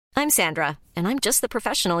I'm Sandra, and I'm just the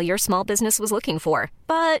professional your small business was looking for.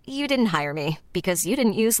 But you didn't hire me because you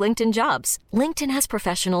didn't use LinkedIn Jobs. LinkedIn has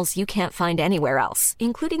professionals you can't find anywhere else,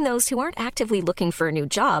 including those who aren't actively looking for a new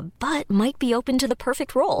job, but might be open to the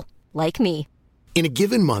perfect role, like me. In a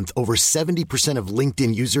given month, over 70% of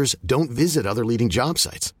LinkedIn users don't visit other leading job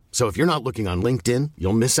sites. So if you're not looking on LinkedIn,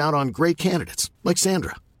 you'll miss out on great candidates like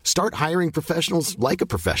Sandra. Start hiring professionals like a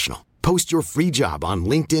professional. Post your free job on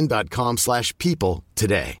linkedin.com/people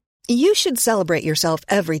today. You should celebrate yourself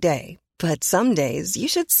every day, but some days you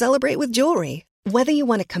should celebrate with jewelry. Whether you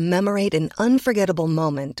want to commemorate an unforgettable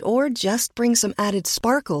moment or just bring some added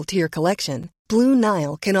sparkle to your collection, Blue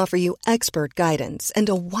Nile can offer you expert guidance and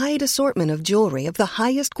a wide assortment of jewelry of the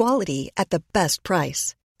highest quality at the best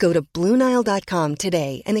price. Go to BlueNile.com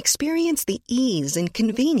today and experience the ease and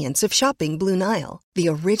convenience of shopping Blue Nile, the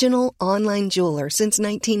original online jeweler since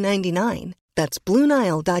 1999. That's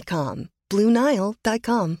BlueNile.com.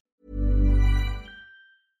 BlueNile.com.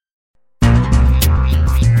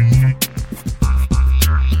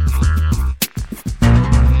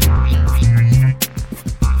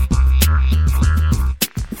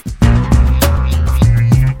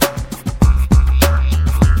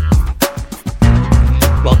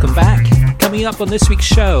 Welcome back. Coming up on this week's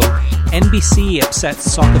show, NBC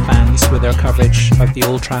upsets soccer fans with their coverage of the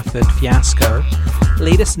Old Trafford fiasco.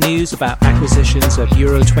 Latest news about acquisitions of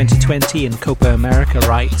Euro 2020 and Copa America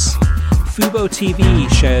rights. Fubo TV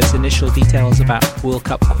shares initial details about World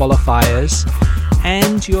Cup qualifiers.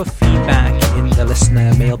 And your feedback in the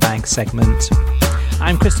listener mailbag segment.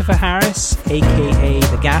 I'm Christopher Harris, aka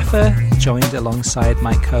The Gaffer, joined alongside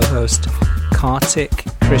my co-host Kartik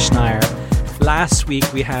Krishnaiyer. Last week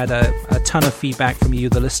we had a ton of feedback from you,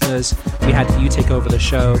 the listeners. We had you take over the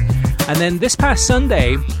show. And then this past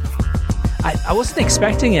Sunday, I wasn't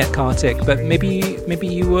expecting it, Kartik, but maybe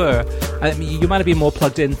you were. I mean, you might have been more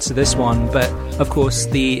plugged into this one, but of course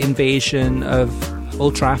the invasion of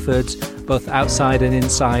Old Trafford, both outside and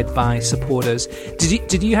inside, by supporters.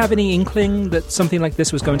 Did you have any inkling that something like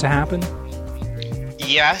this was going to happen?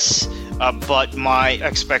 Yes, but my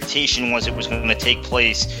expectation was it was going to take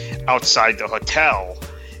place outside the hotel,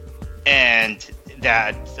 and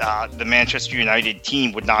that the Manchester United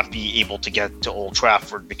team would not be able to get to Old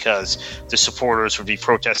Trafford because the supporters would be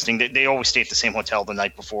protesting. They always stay at the same hotel the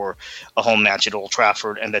night before a home match at Old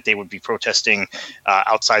Trafford, and that they would be protesting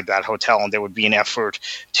outside that hotel, and there would be an effort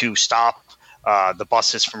to stop the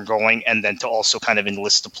buses from going, and then to also kind of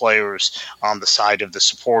enlist the players on the side of the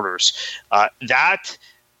supporters. That,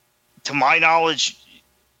 to my knowledge,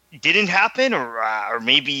 didn't happen, or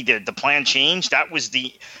maybe the plan changed. That was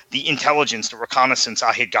the intelligence, the reconnaissance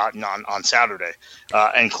I had gotten on Saturday,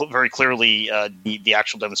 and very clearly the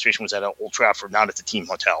actual demonstration was at Old Trafford, not at the team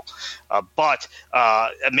hotel. But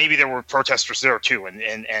maybe there were protesters there too, and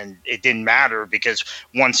it didn't matter because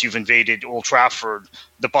once you've invaded Old Trafford,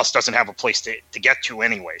 the bus doesn't have a place to get to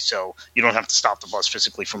anyway, so you don't have to stop the bus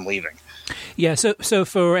physically from leaving. Yeah, so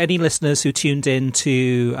for any listeners who tuned in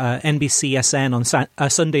to NBCSN on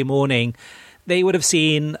Sunday morning, they would have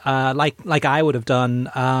seen, like I would have done,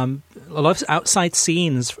 a lot of outside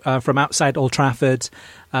scenes from outside Old Trafford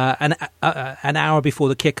an hour before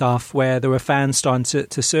the kickoff, where there were fans starting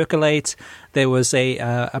to circulate. There was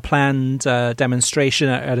a planned demonstration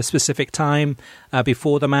at a specific time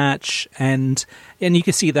before the match, and you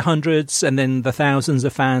could see the hundreds and then the thousands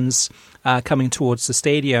of fans coming towards the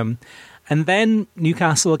stadium. And then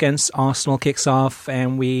Newcastle against Arsenal kicks off,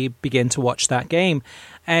 and we begin to watch that game.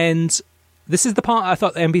 And this is the part I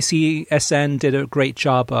thought NBCSN did a great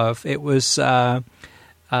job of. It was Arlo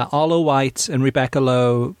White and Rebecca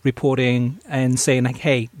Lowe reporting and saying, like,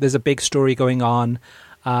 hey, there's a big story going on.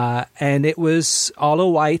 And it was Arlo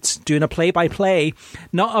White doing a play-by-play,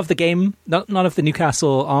 not of the game, not of the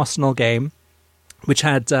Newcastle-Arsenal game, which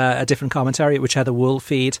had a different commentary, which had a world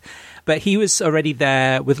feed. But he was already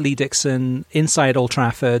there with Lee Dixon inside Old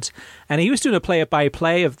Trafford, and he was doing a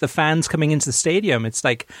play-by-play of the fans coming into the stadium. It's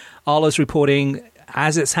like Arlo's reporting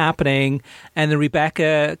as it's happening, and then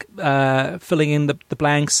Rebecca filling in the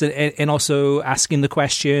blanks and also asking the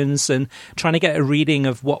questions and trying to get a reading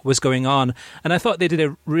of what was going on. And I thought they did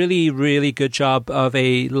a really, really good job of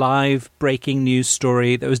a live breaking news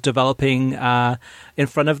story that was developing in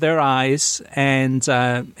front of their eyes. And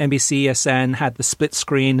NBCSN had the split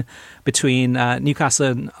screen between Newcastle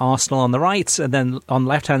and Arsenal on the right, and then on the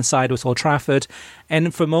left-hand side was Old Trafford.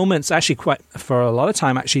 And for moments, actually for a lot of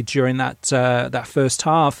time, actually during that first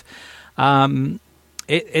half,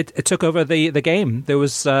 it took over the game. There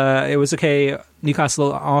was it was okay.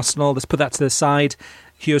 Newcastle, Arsenal. Let's put that to the side.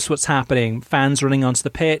 Here's what's happening: fans running onto the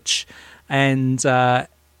pitch, and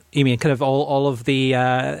you mean kind of all of the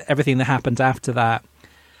everything that happened after that.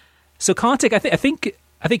 So Kartik, I think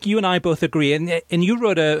you and I both agree, and you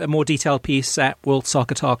wrote a more detailed piece at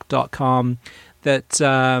worldsoccertalk.com that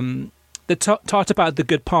talked about the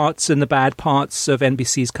good parts and the bad parts of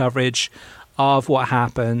NBC's coverage of what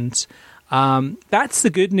happened. That's the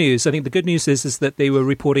good news. I think the good news is that they were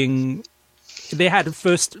reporting. They had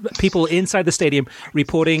first people inside the stadium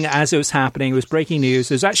reporting as it was happening. It was breaking news.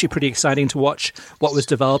 It was actually pretty exciting to watch what was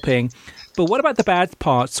developing. But what about the bad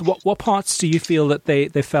parts? What parts do you feel that they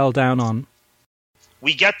fell down on?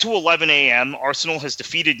 We get to 11 a.m. Arsenal has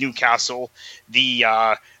defeated Newcastle.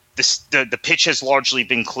 The pitch has largely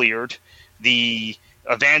been cleared. The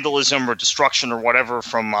vandalism or destruction or whatever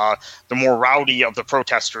from the more rowdy of the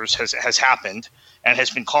protesters has happened and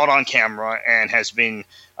has been caught on camera and has been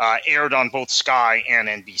aired on both Sky and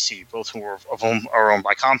NBC, both of whom are owned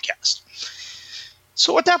by Comcast.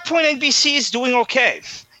 So at that point, NBC is doing okay.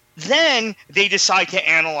 Then they decide to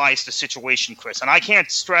analyze the situation, Chris. And I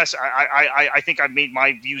can't stress, I think I've made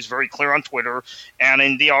my views very clear on Twitter and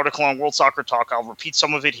in the article on World Soccer Talk. I'll repeat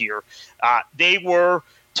some of it here. They were,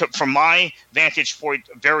 from my vantage point,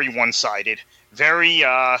 very one-sided, very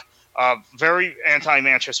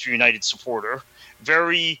anti-Manchester United supporter,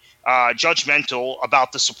 very judgmental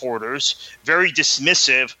about the supporters, very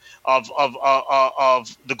dismissive of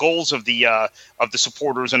the goals of the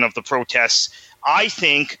supporters and of the protests. I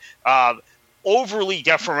think overly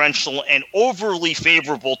deferential and overly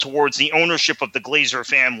favorable towards the ownership of the Glazer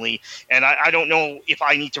family. And I don't know if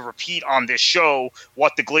I need to repeat on this show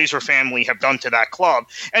what the Glazer family have done to that club.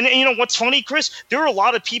 And you know what's funny, Chris? There are a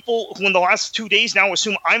lot of people who in the last 2 days now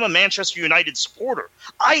assume I'm a Manchester United supporter.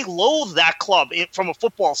 I loathe that club from a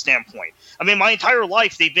football standpoint. I mean, my entire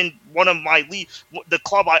life they've been one of my the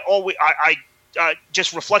club I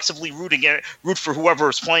just reflexively root for whoever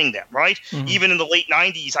is playing them, right? Mm-hmm. Even in the late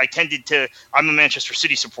 90s, I'm a Manchester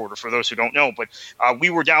City supporter, for those who don't know, but we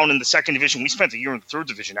were down in the second division. We spent a year in the third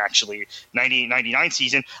division, actually, 98-99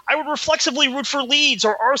 season. I would reflexively root for Leeds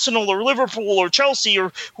or Arsenal or Liverpool or Chelsea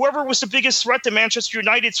or whoever was the biggest threat to Manchester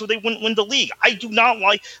United so they wouldn't win the league. I do not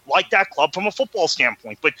like that club from a football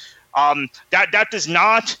standpoint, but that does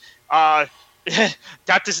not...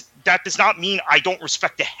 That does not mean I don't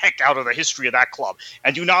respect the heck out of the history of that club,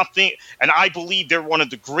 and I believe they're one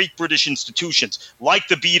of the great British institutions, like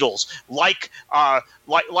the Beatles, like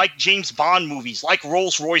James Bond movies, like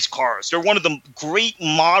Rolls-Royce cars. They're one of the great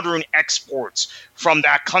modern exports from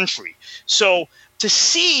that country. So to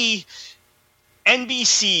see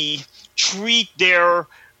NBC treat their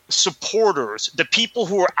supporters, the people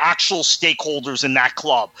who are actual stakeholders in that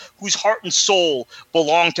club, whose heart and soul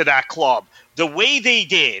belong to that club, the way they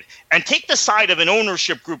did, and take the side of an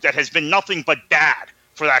ownership group that has been nothing but bad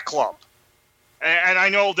for that club. And I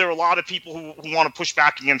know there are a lot of people who want to push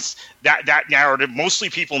back against that narrative, mostly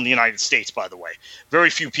people in the United States, by the way. Very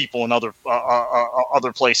few people in other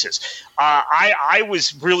places. I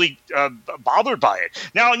was really bothered by it.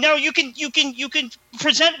 Now you can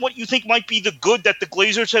present what you think might be the good that the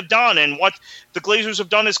Glazers have done and what the Glazers have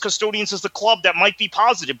done as custodians of the club that might be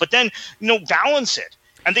positive, but then balance it.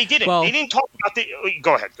 And they didn't. They didn't talk about the.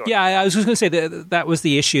 Go ahead. Yeah, I was just going to say that was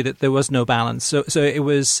the issue, that there was no balance. So it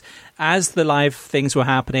was, as the live things were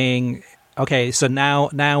happening. Okay, so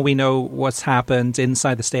now we know what's happened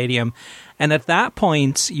inside the stadium, and at that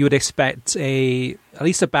point you would expect at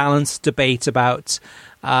least a balanced debate about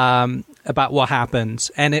what happened.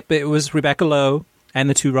 And it was Rebecca Lowe and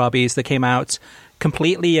the two Robbies that came out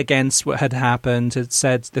completely against what had happened. It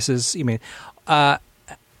said this is,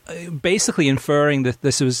 basically inferring that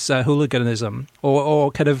this was hooliganism,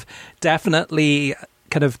 or kind of definitely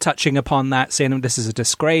kind of touching upon that, saying this is a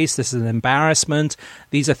disgrace, this is an embarrassment,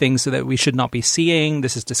 these are things that we should not be seeing,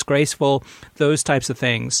 this is disgraceful, those types of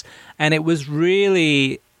things. And it was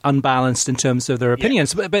really unbalanced in terms of their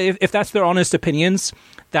opinions. Yeah. But if that's their honest opinions,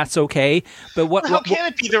 that's okay. But how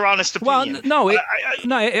can it be their honest opinion? Well,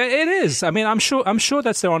 it is. I mean, I'm sure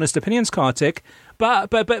that's their honest opinions, Kartik.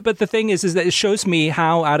 But the thing is that it shows me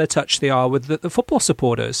how out of touch they are with the football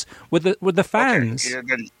supporters, with the fans. Okay. Yeah,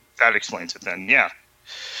 then that explains it. Then, yeah,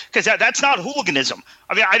 because that's not hooliganism.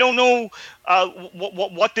 I mean, I don't know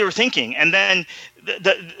what they're thinking. And then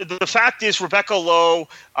the fact is, Rebecca Lowe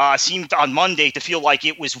seemed on Monday to feel like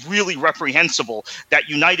it was really reprehensible that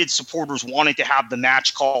United supporters wanted to have the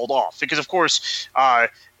match called off, because of course.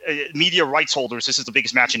 Media rights holders, this is the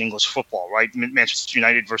biggest match in English football, right? Manchester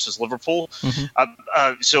United versus Liverpool.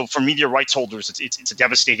 Mm-hmm. So for media rights holders, it's a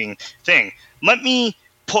devastating thing. Let me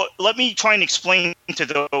try and explain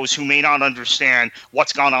to those who may not understand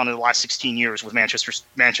what's gone on in the last 16 years with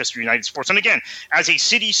Manchester United sports. And again, as a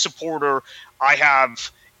City supporter, I have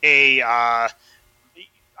a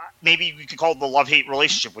maybe we could call it the love-hate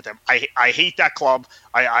relationship with them. I hate that club.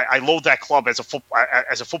 I loathe that club as a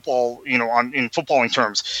football, in footballing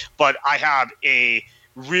terms. But I have a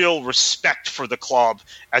real respect for the club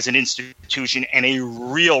as an institution and a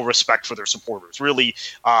real respect for their supporters. Really,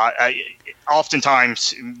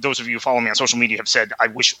 oftentimes, those of you who follow me on social media have said, I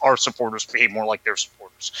wish our supporters behave more like their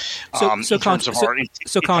supporters. So let me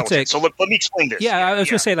explain this. Yeah, I was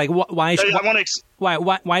going to say, why should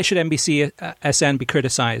NBCSN be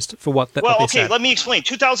criticized for what they said? Let me explain.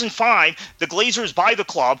 2005, the Glazers buy the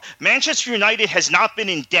club. Manchester United has not been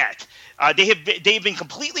in debt. They have been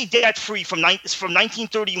completely debt-free from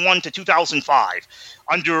 1931 to 2005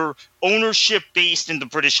 under ownership based in the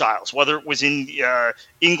British Isles, whether it was in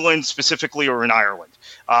England specifically or in Ireland,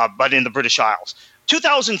 but in the British Isles.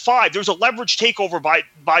 2005, there's a leverage takeover by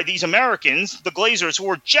these Americans, the Glazers, who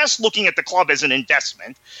are just looking at the club as an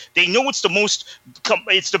investment. They know it's the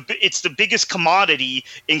biggest commodity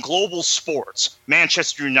in global sports,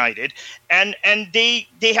 Manchester United, and they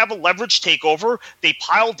have a leverage takeover. They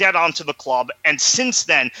pile debt onto the club, and since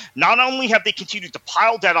then, not only have they continued to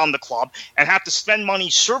pile debt on the club and have to spend money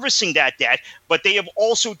servicing that debt, but they have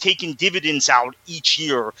also taken dividends out each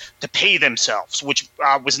year to pay themselves, which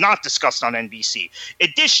was not discussed on NBC.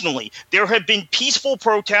 Additionally, there have been peaceful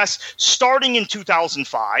protests starting in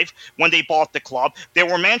 2005 when they bought the club. There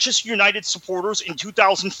were Manchester United supporters in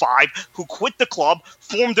 2005 who quit the club,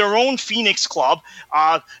 formed their own Phoenix club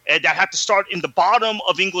that had to start in the bottom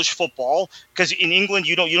of English football, because in England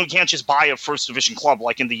you can't just buy a first division club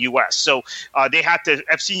like in the US. So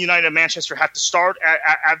FC United Manchester had to start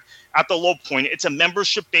at the low point. It's a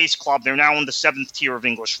membership-based club. They're now in the 7th tier of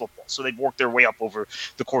English football. So they've worked their way up over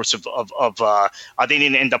the course of they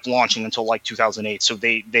didn't end up launching until 2008. So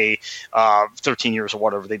they 13 years or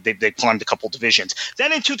whatever, they climbed a couple divisions.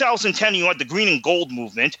 Then in 2010, you had the Green and Gold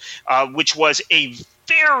movement, which was a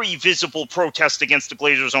very visible protest against the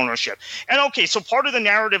Glazers' ownership. And so part of the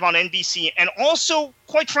narrative on NBC and also,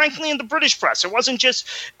 quite frankly, in the British press, it wasn't just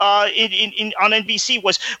on NBC,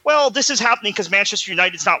 was, well, this is happening because Manchester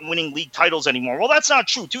United's not winning league titles anymore. Well, that's not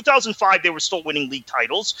true. 2005, they were still winning league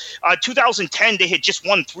titles. 2010, they had just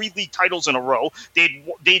won 3 league titles in a row. They'd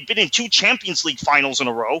been in 2 Champions League finals in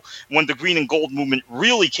a row when the Green and Gold movement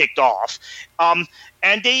really kicked off.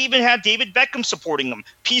 And they even had David Beckham supporting them.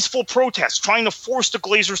 Peaceful protests, trying to force the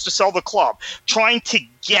Glazers to sell the club, trying to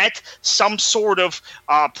get some sort of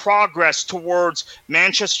progress towards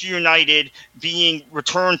Manchester United being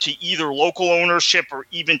returned to either local ownership or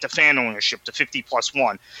even to fan ownership, to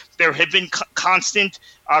 50+1. There have been constant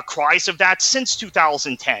cries of that since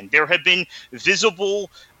 2010. There have been visible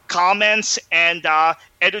comments and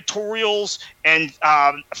editorials and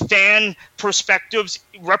fan perspectives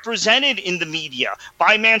represented in the media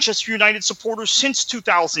by Manchester United supporters since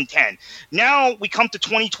 2010. Now we come to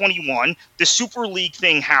 2021, the Super League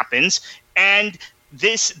thing happens, and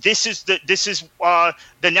this is the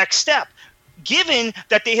next step. Given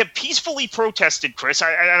that they have peacefully protested, Chris,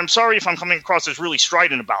 I'm sorry if I'm coming across as really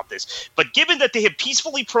strident about this, but given that they have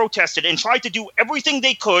peacefully protested and tried to do everything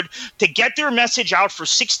they could to get their message out for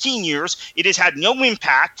 16 years, it has had no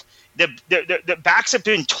impact. The backs have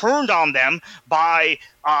been turned on them by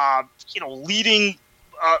leading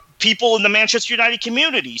people in the Manchester United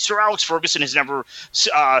community. Sir Alex Ferguson has never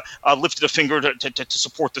lifted a finger to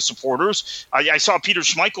support the supporters. I saw Peter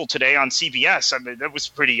Schmeichel today on CBS. I mean, that was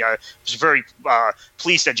pretty. Was very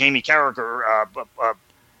pleased that Jamie Carragher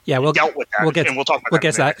dealt with that. We'll talk about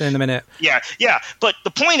that in a minute. Yeah. But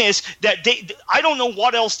the point is that I don't know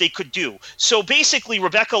what else they could do. So basically,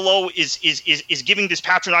 Rebecca Lowe is giving this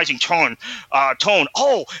patronizing tone.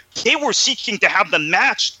 Oh, they were seeking to have the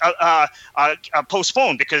match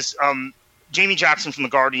postponed because Jamie Jackson from The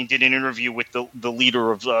Guardian did an interview with the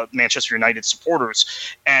leader of Manchester United supporters,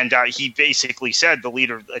 and he basically said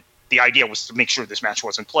the idea was to make sure this match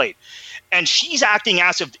wasn't played. And she's acting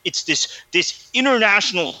as if it's this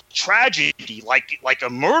international tragedy, like a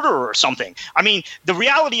murder or something. I mean, the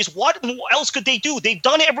reality is, what else could they do? They've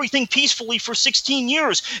done everything peacefully for 16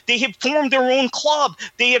 years. They have formed their own club.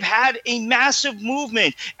 They have had a massive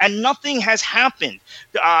movement, and nothing has happened.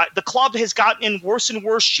 The club has gotten in worse and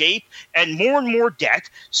worse shape and more debt.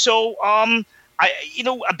 So,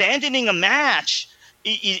 abandoning a match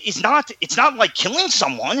is not. It's not like killing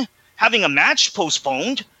someone. Having a match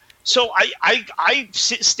postponed. So I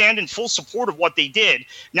stand in full support of what they did.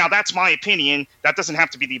 Now, that's my opinion. That doesn't have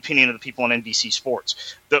to be the opinion of the people on NBC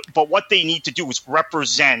Sports. But what they need to do is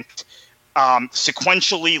represent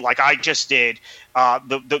sequentially, like I just did,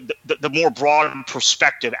 the more broad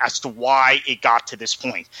perspective as to why it got to this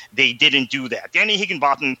point. They didn't do that. Danny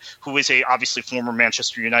Higginbotham, who is a obviously former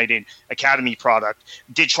Manchester United Academy product,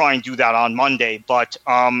 did try and do that on Monday, but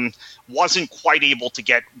wasn't quite able to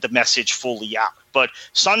get the message fully out. But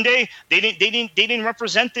Sunday, they didn't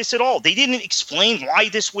represent this at all. They didn't explain why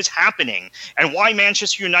this was happening and why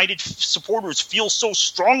Manchester United supporters feel so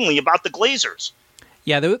strongly about the Glazers.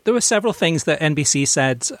 Yeah, there were several things that NBC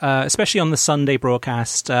said, especially on the Sunday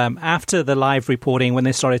broadcast, after the live reporting when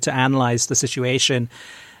they started to analyze the situation,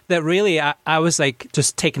 that really I was like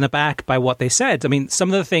just taken aback by what they said. I mean, some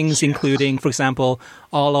of the things, including, for example,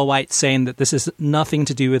 Arlo White saying that this is nothing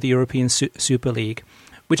to do with the European Super League,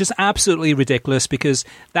 which is absolutely ridiculous because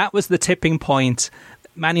that was the tipping point.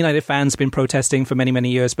 Man United fans have been protesting for many, many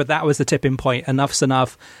years, but that was the tipping point. Enough's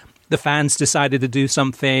enough. The fans decided to do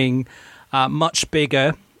something much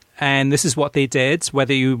bigger, and this is what they did,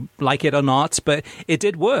 whether you like it or not. But it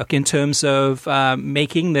did work in terms of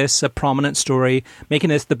making this a prominent story, making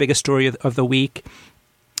this the biggest story of the week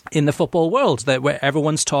in the football world, that where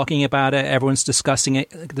everyone's talking about it, everyone's discussing it,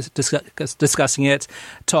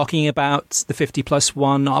 talking about the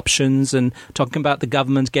 50+1 options and talking about the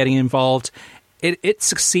government getting involved. It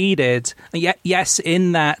succeeded. Yes,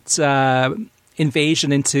 in that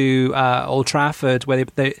invasion into Old Trafford, where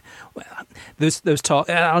those talk.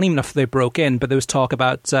 I don't even know if they broke in, but there was talk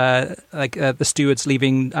about the stewards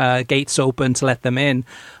leaving gates open to let them in.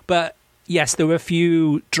 But yes, there were a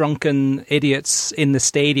few drunken idiots in the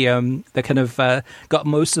stadium that kind of got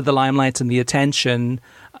most of the limelight and the attention.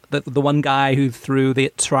 The one guy who threw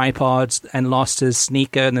the tripods and lost his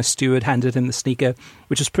sneaker, and the steward handed him the sneaker,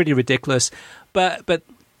 which was pretty ridiculous. But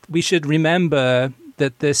we should remember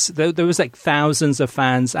that there was like thousands of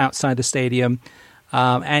fans outside the stadium,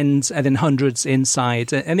 and then hundreds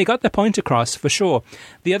inside, and they got their point across for sure.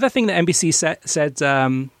 The other thing that NBC said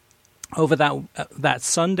over that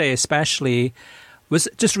Sunday especially was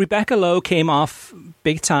just Rebecca Lowe came off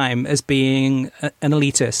big time as being an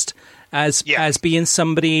elitist, as being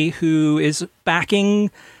somebody who is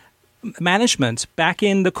backing management,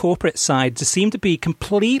 backing the corporate side, to seem to be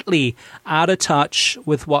completely out of touch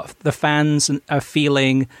with what the fans are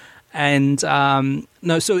feeling. And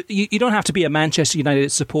so you don't have to be a Manchester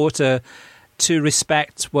United supporter to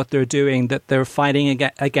respect what they're doing, that they're fighting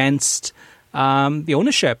against the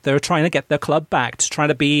ownership. They're trying to get their club back, to try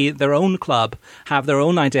to be their own club, have their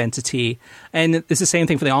own identity. And it's the same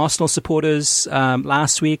thing for the Arsenal supporters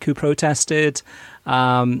last week who protested, so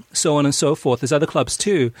on and so forth. There's other clubs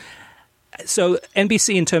too. So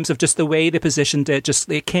NBC, in terms of just the way they positioned it,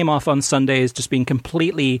 it came off on Sunday as just being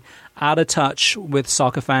completely out of touch with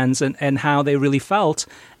soccer fans and how they really felt,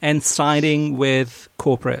 and siding with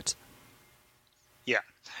corporate. Yeah.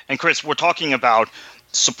 And Chris, we're talking about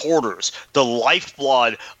supporters, the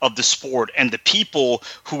lifeblood of the sport, and the people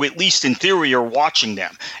who, at least in theory, are watching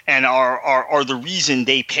them and are the reason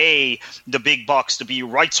they pay the big bucks to be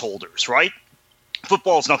rights holders, right?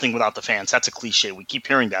 Football is nothing without the fans. That's a cliche. We keep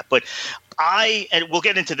hearing that. But and we'll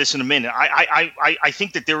get into this in a minute, I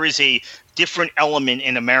think that there is a different element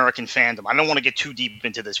in American fandom. I don't want to get too deep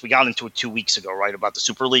into this. We got into it 2 weeks ago, right, about the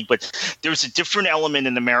Super League. But there's a different element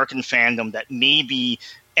in American fandom that maybe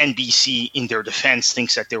NBC, in their defense,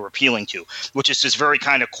 thinks that they're appealing to, which is this very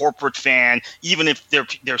kind of corporate fan, even if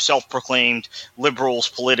they're self-proclaimed liberals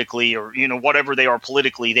politically, or whatever they are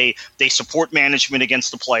politically, they support management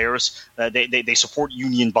against the players. They support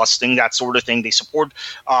union busting, that sort of thing. They support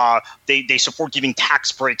they support giving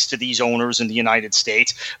tax breaks to these owners in the United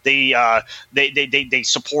States. They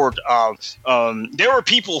support. There are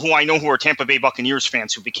people who I know who are Tampa Bay Buccaneers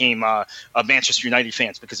fans who became Manchester United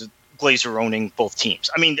fans because of Glazer owning both teams.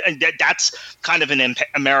 I mean, that's kind of an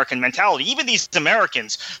American mentality. Even these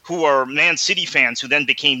Americans who are Man City fans who then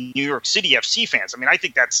became New York City FC fans. I mean, I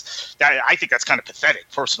think that's kind of pathetic,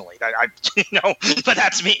 personally. But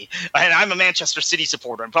that's me. And I'm a Manchester City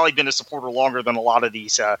supporter. I've probably been a supporter longer than a lot of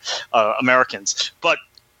these Americans. But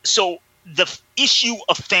so the issue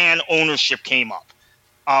of fan ownership came up.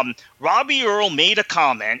 Robbie Earle made a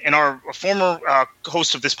comment, and our former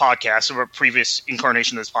host of this podcast, of a previous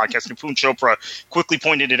incarnation of this podcast, Nipun Chopra, quickly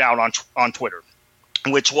pointed it out on Twitter,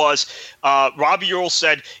 which was Robbie Earle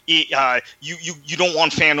said, you don't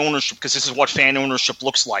want fan ownership because this is what fan ownership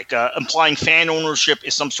looks like, implying fan ownership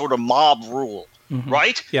is some sort of mob rule. Mm-hmm.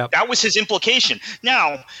 Right? Yep. That was his implication.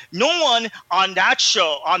 Now, no one on that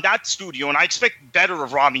show, on that studio, and I expect better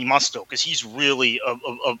of Robbie Mustoe because he's really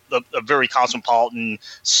a very cosmopolitan,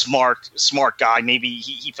 smart guy. Maybe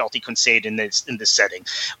he felt he couldn't say it in this setting.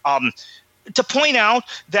 To point out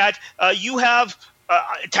that you have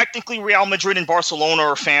technically Real Madrid and Barcelona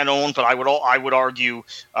are fan-owned, but I would argue,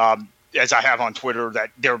 as I have on Twitter,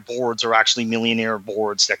 that their boards are actually millionaire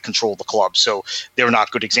boards that control the club, so they're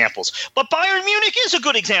not good examples. But Bayern Munich is a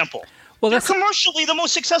good example. Well, they're commercially the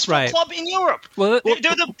most successful club in Europe. Well, they're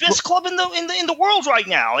the best club in the world right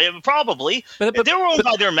now, probably. But they're owned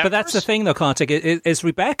by their members. But that's the thing, though, Kartik, is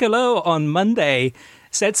Rebecca Lowe on Monday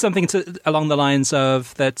said something along the lines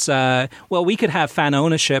of that, we could have fan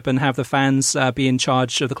ownership and have the fans be in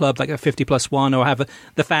charge of the club, like a 50+1, or have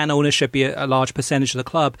the fan ownership be a large percentage of the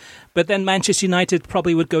club. But then Manchester United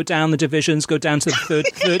probably would go down the divisions, go down to the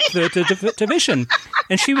third division.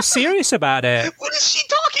 And she was serious about it. What is she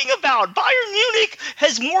talking about? Bayern Munich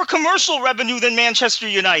has more commercial revenue than Manchester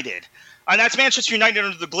United. And that's Manchester United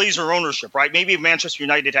under the Glazer ownership, right? Maybe if Manchester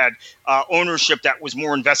United had ownership that was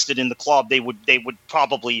more invested in the club, they would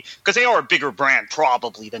probably, because they are a bigger brand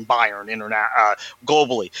probably than Bayern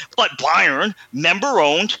globally. But Bayern,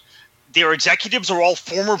 member-owned, their executives are all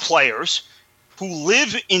former players who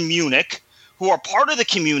live in Munich, who are part of the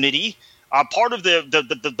community, part of the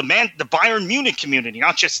Bayern Munich community,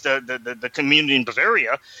 not just the community in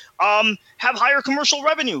Bavaria, have higher commercial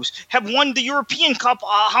revenues, have won the European Cup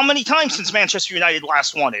how many times since Manchester United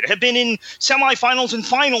last won it, have been in semifinals and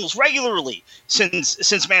finals regularly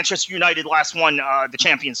since Manchester United last won the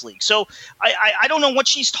Champions League. So I don't know what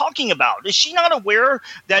she's talking about. Is she not aware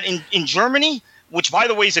that in Germany, which, by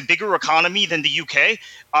the way, is a bigger economy than the UK,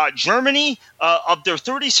 Germany, of their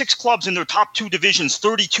 36 clubs in their top two divisions,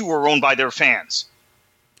 32 are owned by their fans.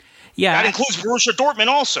 Yeah, that includes Borussia Dortmund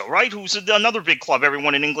also, right? Who's another big club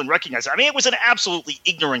everyone in England recognizes. I mean, it was an absolutely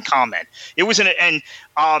ignorant comment. It was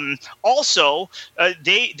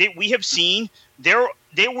we have seen there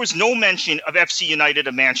was no mention of FC United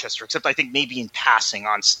of Manchester, except I think maybe in passing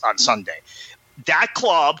on Sunday. That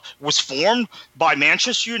club was formed by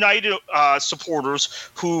Manchester United supporters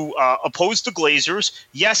who opposed the Glazers.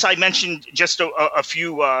 Yes, I mentioned just a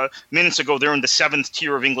few minutes ago they're in the 7th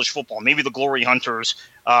tier of English football. Maybe the Glory Hunters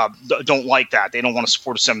don't like that. They don't want to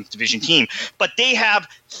support a 7th division team. But they have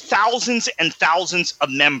thousands and thousands of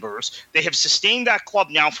members. They have sustained that club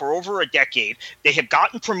now for over a decade. They have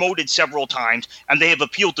gotten promoted several times, and they have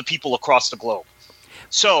appealed to people across the globe.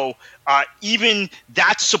 So even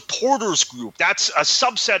that supporters group, that's a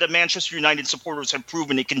subset of Manchester United supporters, have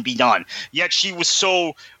proven it can be done. Yet she was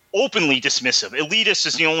so openly dismissive. Elitist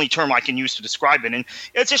is the only term I can use to describe it. And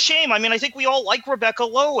it's a shame. I mean, I think we all like Rebecca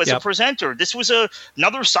Lowe as a presenter. This was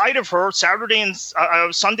another side of her Saturday and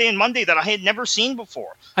Sunday and Monday that I had never seen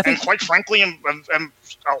before. And quite frankly, I'm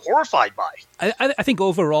horrified by. I think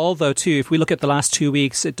overall, though, too, if we look at the last 2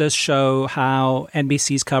 weeks, it does show how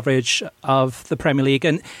NBC's coverage of the Premier League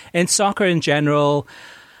and soccer in general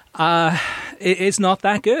it's not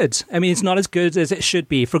that good. I mean, it's not as good as it should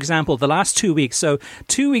be. For example, the last 2 weeks. So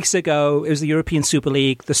 2 weeks ago, it was the European Super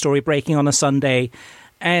League, the story breaking on a Sunday.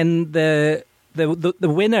 And the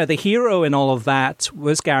winner, the hero in all of that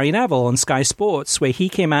was Gary Neville on Sky Sports, where he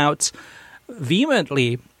came out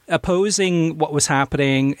vehemently opposing what was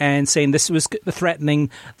happening and saying this was threatening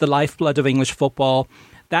the lifeblood of English football.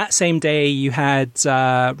 That same day, you had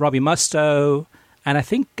Robbie Mustoe, and I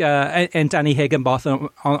think and Danny Higginbotham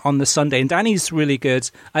on the Sunday. And Danny's really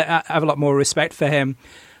good. I have a lot more respect for him.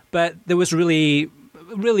 But there was really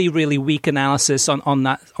weak analysis on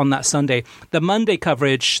that Sunday. The Monday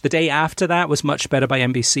coverage, the day after that, was much better by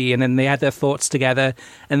NBC. And then they had their thoughts together,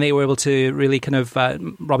 and they were able to really kind of,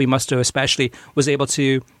 Robbie Mustoe especially, was able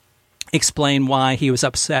to explain why he was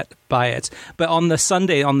upset by it. But on the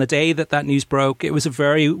Sunday, on the day that news broke, it was a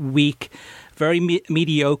very weak, very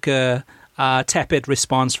mediocre, tepid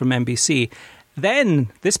response from NBC. Then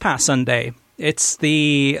this past Sunday, it's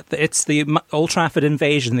the Old Trafford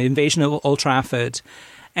invasion, the invasion of Old Trafford.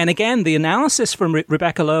 And again, the analysis from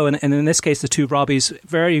Rebecca Lowe, and in this case, the two Robbies,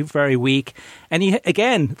 very, very weak. And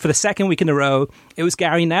again, for the second week in a row, it was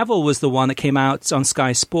Gary Neville was the one that came out on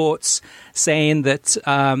Sky Sports saying that,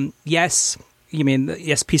 yes,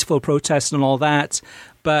 peaceful protest and all that,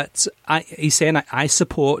 but he's saying I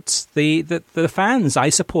support the fans. I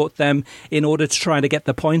support them in order to try to get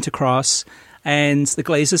the point across. And the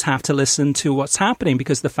Glazers have to listen to what's happening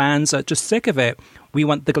because the fans are just sick of it. We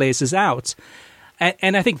want the Glazers out.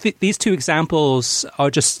 And I think these two examples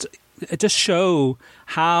are just show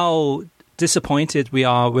how disappointed we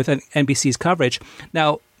are with NBC's coverage.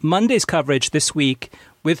 Now, Monday's coverage this week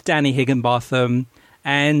with Danny Higginbotham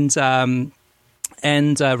and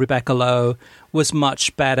Rebecca Lowe was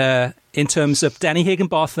much better in terms of Danny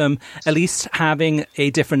Higginbotham at least having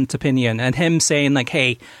a different opinion and him saying like,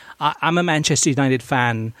 hey, I'm a Manchester United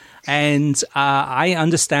fan, and I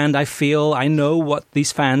understand, I feel, I know what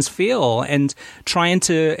these fans feel, and trying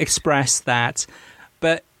to express that.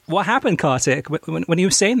 But what happened, Kartik, when you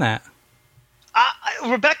were saying that?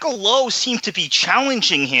 Rebecca Lowe seemed to be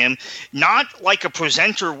challenging him, not like a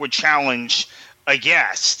presenter would challenge a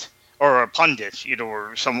guest or a pundit,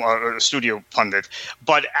 or some a studio pundit,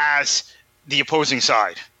 but as the opposing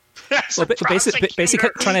side. Well, basically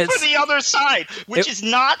trying to for the other side, which is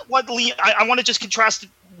not what I want to just contrast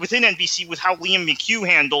within NBC with how Liam McHugh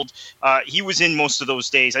handled. He was in most of those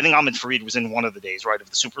days. I think Ahmed Fareed was in one of the days, right, of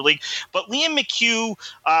the Super League. But Liam McHugh,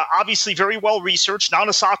 obviously very well researched, not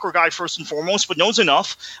a soccer guy first and foremost, but knows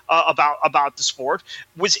enough about the sport,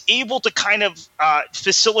 was able to kind of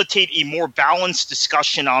facilitate a more balanced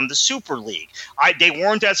discussion on the Super League. They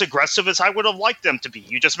weren't as aggressive as I would have liked them to be.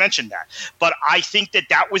 You just mentioned that. But I think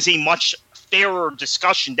that was a much fairer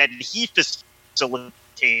discussion that he facilitated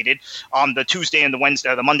on the Tuesday and the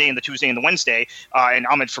Wednesday, the Monday and the Tuesday and the Wednesday, and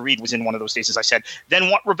Ahmed Fareed was in one of those days, as I said.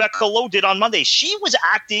 Then what Rebecca Lowe did on Monday, she was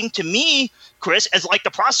acting to me, Chris, as like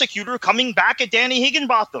the prosecutor coming back at Danny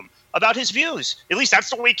Higginbotham about his views. At least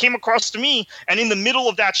that's the way it came across to me. And in the middle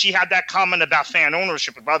of that, she had that comment about fan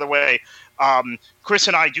ownership. And by the way, Chris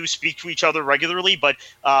and I do speak to each other regularly, but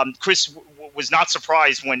Chris was not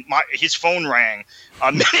surprised when his phone rang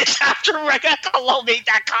minutes after Rebecca Lowe made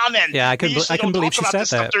that comment. Yeah, I can believe she said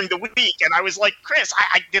that during the week, and I was like, Chris,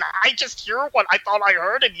 did I just hear what I thought I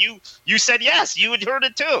heard? And you said yes, you had heard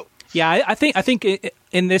it too. Yeah, I think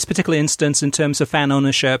in this particular instance, in terms of fan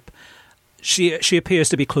ownership, she appears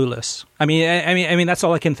to be clueless. I mean that's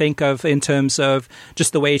all I can think of in terms of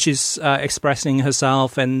just the way she's expressing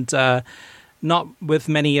herself, and not with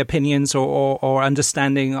many opinions or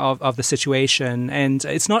understanding of the situation. And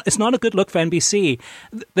it's not a good look for NBC.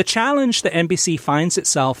 The challenge that NBC finds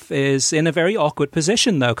itself is in a very awkward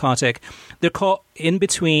position, though, Kartik. They're caught in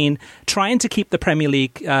between trying to keep the Premier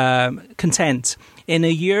League content in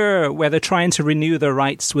a year where they're trying to renew their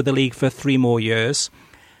rights with the league for 3 more years.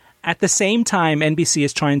 At the same time, NBC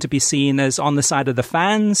is trying to be seen as on the side of the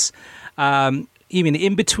fans. Even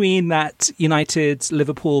in between that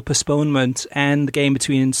United-Liverpool postponement and the game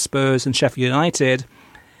between Spurs and Sheffield United,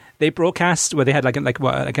 they broadcast where they had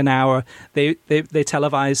like an hour. They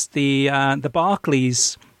televised the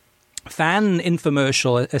Barclays fan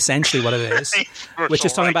infomercial, essentially what it is, which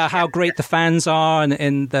is talking about how great the fans are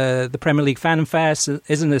and the Premier League Fan Fest.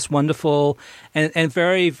 Isn't this wonderful? And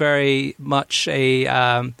very, very much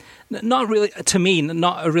not really, to me,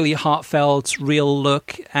 not a really heartfelt, real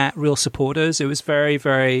look at real supporters. It was very,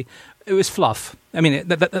 very, it was fluff. I mean,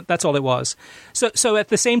 that's all it was. So at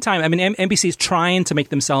the same time, I mean, NBC is trying to make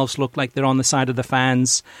themselves look like they're on the side of the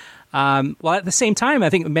fans. Well, at the same time, I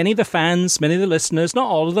think many of the fans, many of the listeners, not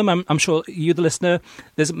all of them, I'm sure you, the listener,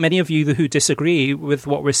 there's many of you who disagree with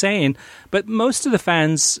what we're saying, but most of the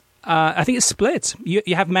fans, I think it's split.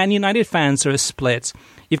 You have Man United fans who are split.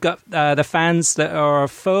 You've got the fans that are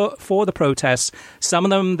for the protests. Some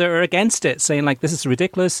of them that are against it, saying like, this is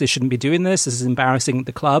ridiculous, they shouldn't be doing this is embarrassing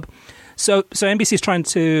the club. So NBC is trying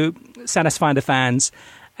to satisfy the fans.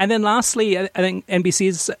 And then lastly, I think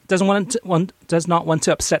NBC does not want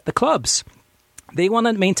to upset the clubs. They want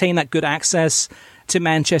to maintain that good access to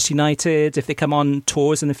Manchester United if they come on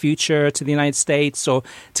tours in the future to the United States, or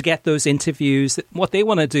to get those interviews. What they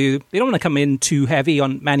want to do, they don't want to come in too heavy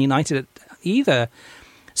on Man United either.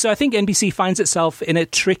 So I think NBC finds itself in a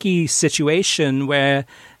tricky situation where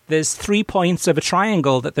there's 3 points of a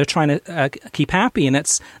triangle that they're trying to keep happy, and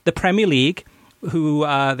it's the Premier League, who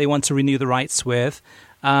they want to renew the rights with.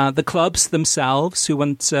 The clubs themselves, who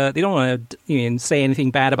want they don't want to say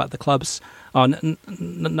anything bad about the clubs, or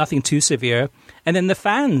nothing too severe. And then the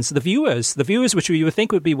fans, the viewers, which you would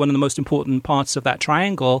think would be one of the most important parts of that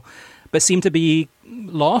triangle, but seem to be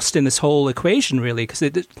lost in this whole equation, really, because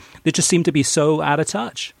they just seem to be so out of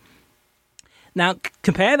touch. Now,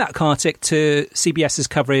 compare that, Kartik, to CBS's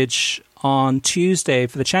coverage on Tuesday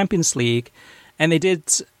for the Champions League, and they did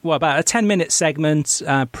about a 10-minute segment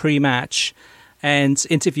pre-match, and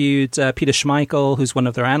interviewed Peter Schmeichel, who's one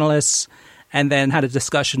of their analysts, and then had a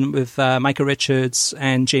discussion with Micah Richards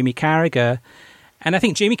and Jamie Carragher. And I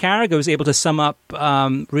think Jamie Carragher was able to sum up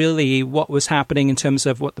really what was happening in terms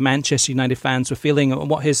of what the Manchester United fans were feeling and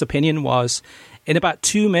what his opinion was in about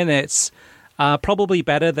 2 minutes, probably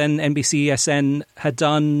better than NBCSN had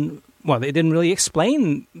done. Well, they didn't really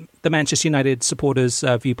explain the Manchester United supporters'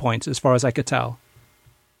 viewpoint, as far as I could tell.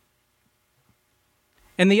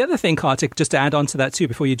 And the other thing, Kartik, just to add on to that too,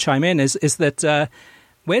 before you chime in, is that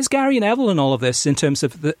where's Gary Neville in all of this in terms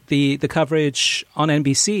of the coverage on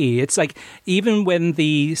NBC? It's like, even when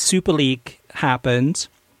the Super League happened,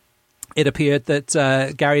 it appeared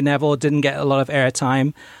that Gary Neville didn't get a lot of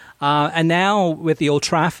airtime. And now with the Old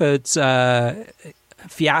Trafford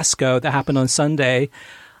fiasco that happened on Sunday,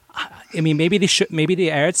 I mean, maybe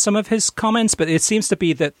they aired some of his comments, but it seems to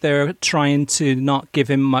be that they're trying to not give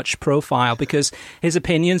him much profile because his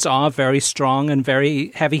opinions are very strong and very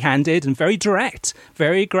heavy-handed and very direct,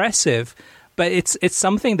 very aggressive. But it's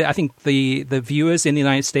something that I think the viewers in the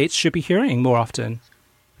United States should be hearing more often.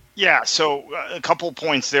 Yeah, so a couple of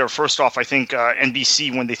points there. First off, I think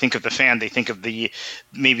NBC, when they think of the fan, they think of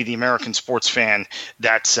maybe the American sports fan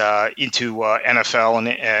that's into NFL and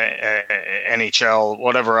NHL,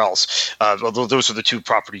 whatever else. Although those are the two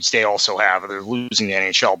properties they also have. They're losing the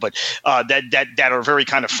NHL, but that are very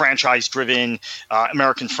kind of franchise-driven,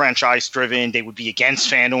 American franchise-driven. They would be against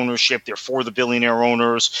fan ownership. They're for the billionaire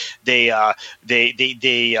owners. They are the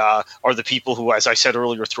people who, as I said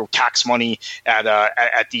earlier, throw tax money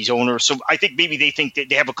at these owners. So I think maybe they think that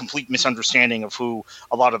they have a complete misunderstanding of who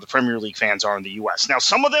a lot of the Premier League fans are in the U.S. Now,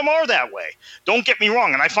 some of them are that way. Don't get me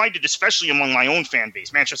wrong. And I find it especially among my own fan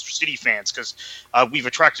base, Manchester City fans, because we've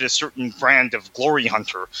attracted a certain brand of glory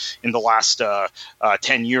hunter in the last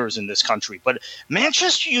 10 years in this country. But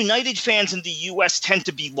Manchester United fans in the U.S. tend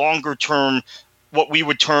to be longer term, what we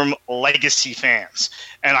would term legacy fans.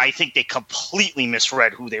 And I think they completely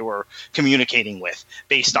misread who they were communicating with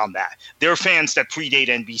based on that. They're fans that predate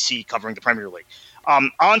NBC covering the Premier League.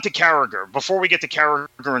 On to Carragher. Before we get to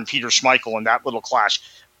Carragher and Peter Schmeichel and that little clash,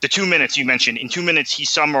 the 2 minutes you mentioned, in 2 minutes he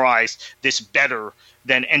summarized this better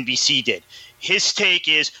than NBC did. His take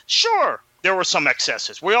is, sure, there were some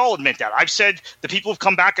excesses. We all admit that. I've said, the people who've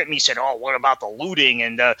come back at me said, oh, what about the looting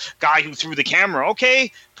and the guy who threw the camera?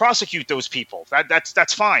 Okay, prosecute those people.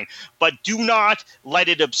 That's fine. But do not let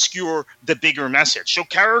it obscure the bigger message. So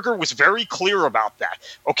Carragher was very clear about that.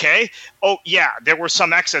 Okay? Oh, yeah, there were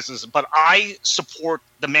some excesses, but I support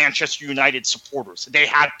the Manchester United supporters. They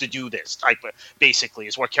had to do this, basically,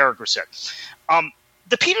 is what Carragher said.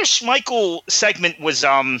 The Peter Schmeichel segment was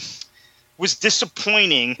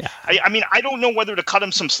disappointing. Yeah. I mean, I don't know whether to cut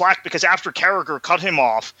him some slack because after Carragher cut him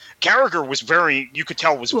off, Carragher was very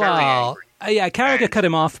angry. Yeah, Carragher cut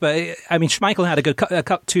him off, but I mean, Schmeichel had a good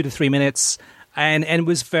cut 2 to 3 minutes and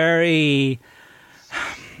was very,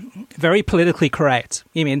 very politically correct.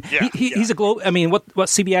 I mean, he's a global. I mean, what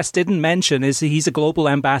CBS didn't mention is he's a global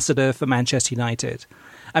ambassador for Manchester United.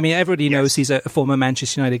 I mean, everybody knows he's a former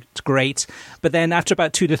Manchester United great. But then after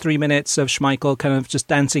about 2 to 3 minutes of Schmeichel kind of just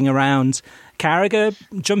dancing around, Carragher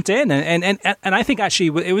jumped in. And I think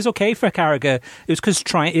actually it was okay for Carragher. It was because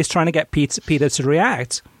he's trying to get Peter to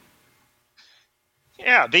react.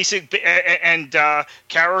 Yeah, basically. And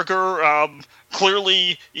Carragher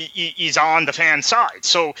clearly is on the fan side.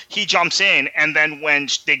 So he jumps in, and then when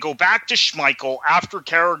they go back to Schmeichel, after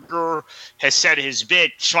Carragher has said his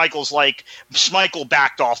bit, Schmeichel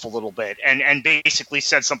backed off a little bit and basically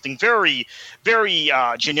said something very, very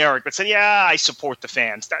generic, but said, yeah, I support the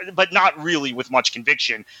fans, but not really with much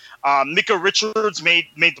conviction. Micah Richards made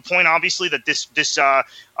the point, obviously, that this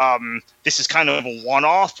is kind of a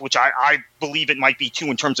one-off, which I believe it might be, too,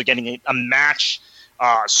 in terms of getting a match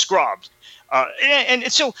scrubbed.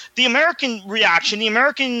 And so the American reaction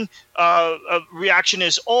is,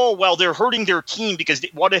 oh, well, they're hurting their team because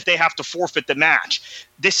what if they have to forfeit the match?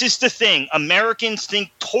 This is the thing. Americans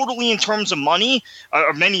think totally in terms of money,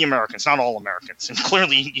 or many Americans, not all Americans. And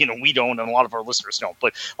clearly, we don't, and a lot of our listeners don't.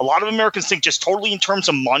 But a lot of Americans think just totally in terms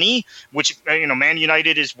of money, which, Man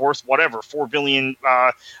United is worth whatever, $4 billion,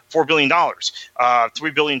 £3 billion.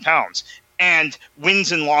 And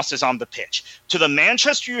wins and losses on the pitch. To the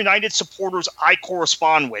Manchester United supporters I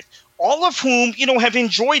correspond with, all of whom, have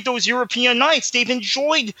enjoyed those European nights. They've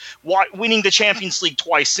enjoyed winning the Champions League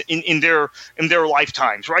twice in their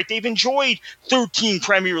lifetimes, right? They've enjoyed 13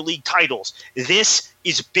 Premier League titles. This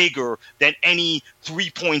is bigger than any 3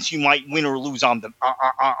 points you might win or lose on the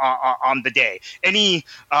day. And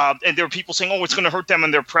there are people saying, oh, it's going to hurt them in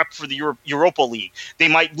their prep for the Europa League. They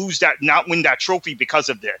might not win that trophy because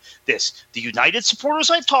of this. The United supporters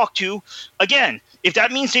I've talked to, again, if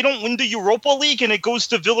that means they don't win the Europa League and it goes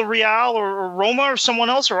to Villarreal or Roma or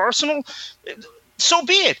someone else or Arsenal, so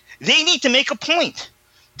be it. They need to make a point.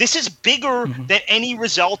 This is bigger than any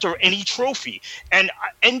result or any trophy. And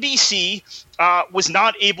NBC was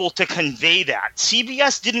not able to convey that.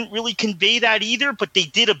 CBS didn't really convey that either, but they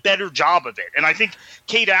did a better job of it. And I think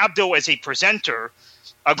Kate Abdo, as a presenter,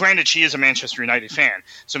 granted, she is a Manchester United fan,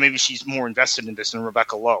 so maybe she's more invested in this than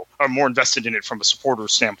Rebecca Lowe, or more invested in it from a supporter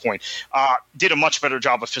standpoint, did a much better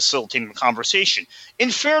job of facilitating the conversation.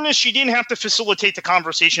 In fairness, she didn't have to facilitate the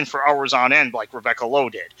conversation for hours on end like Rebecca Lowe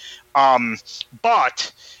did.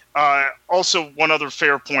 But Also, one other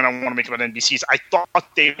fair point I want to make about NBC is I thought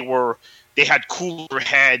they had cooler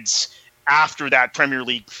heads after that Premier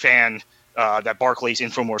League fan, that Barclays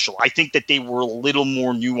infomercial. I think that they were a little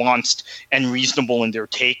more nuanced and reasonable in their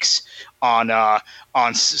takes on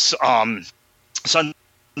Sunday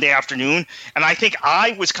afternoon. And I think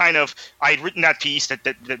I had written that piece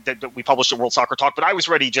that we published at World Soccer Talk, but I was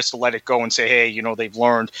ready just to let it go and say, hey, they've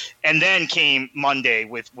learned. And then came Monday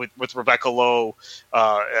with Rebecca Lowe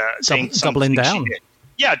saying doubling down.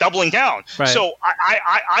 Yeah, doubling down. Right. So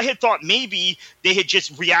I had thought maybe they had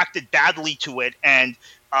just reacted badly to it, and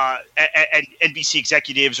NBC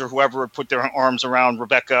executives or whoever had put their arms around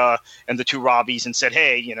Rebecca and the two Robbies and said,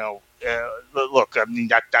 hey, look, I mean,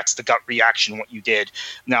 that's the gut reaction, what you did.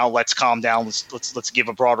 Now let's calm down. Let's give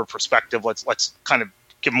a broader perspective. Let's kind of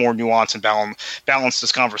give more nuance and balance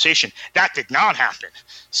this conversation. That did not happen.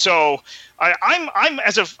 So I'm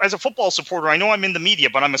as a football supporter, I know I'm in the media,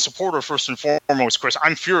 but I'm a supporter first and foremost, Chris.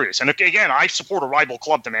 I'm furious. And again, I support a rival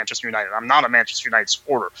club to Manchester United. I'm not a Manchester United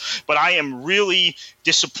supporter, but I am really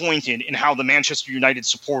disappointed in how the Manchester United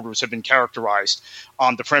supporters have been characterized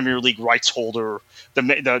on the Premier League rights holder, on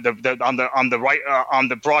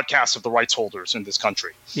the broadcast of the rights holders in this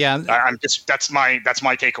country. Yeah, that's my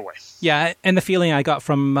takeaway. Yeah, and the feeling I got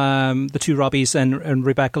from the two Robbies and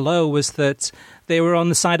Rebecca Lowe was that they were on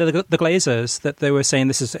the side of the Glazers, that they were saying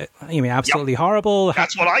this is absolutely horrible.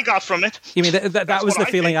 That's what I got from it. That was the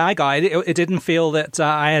feeling I got. It didn't feel that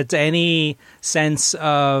I had any sense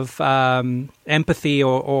of empathy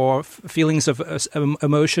or feelings of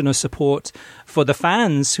emotion or support for the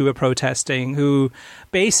fans who were protesting, who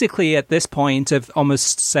basically at this point have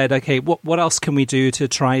almost said, okay, what else can we do to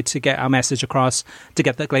try to get our message across, to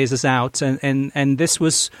get the Glazers out? And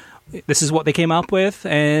this is what they came up with,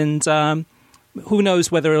 and who knows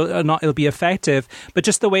whether or not it'll be effective, but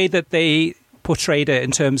just the way that they portrayed it in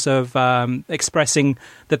terms of expressing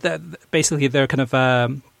that basically they're kind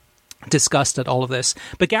of disgust at all of this.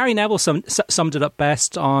 But Gary Neville summed it up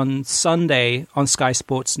best on Sunday on Sky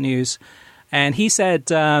Sports News, and he said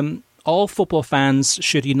all football fans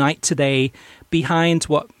should unite today behind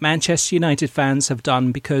what Manchester United fans have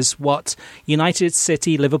done, because what United,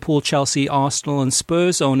 City, Liverpool, Chelsea, Arsenal and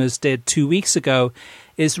Spurs owners did 2 weeks ago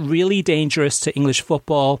is really dangerous to English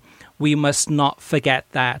football. We must not forget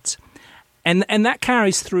that. And that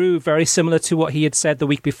carries through very similar to what he had said the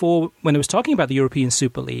week before when he was talking about the European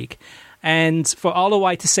Super League. And for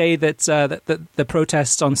Alowai to say that the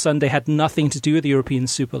protests on Sunday had nothing to do with the European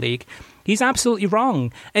Super League, he's absolutely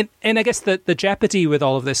wrong. And I guess the jeopardy with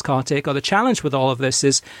all of this, Kartik, or the challenge with all of this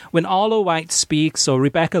is when Arlo White speaks or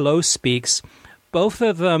Rebecca Lowe speaks, both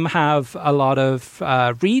of them have a lot of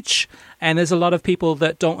reach, and there's a lot of people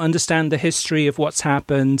that don't understand the history of what's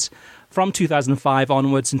happened from 2005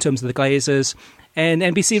 onwards in terms of the Glazers. And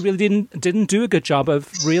NBC really didn't do a good job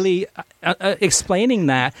of really explaining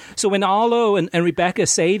that. So when Arlo and Rebecca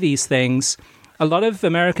say these things, a lot of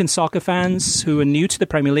American soccer fans who are new to the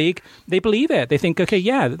Premier League, they believe it. They think, okay,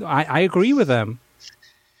 yeah, I agree with them.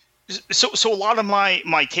 So a lot of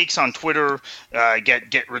my takes on Twitter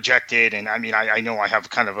get rejected, and I mean I know I have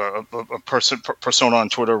kind of a persona on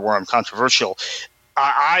Twitter where I'm controversial.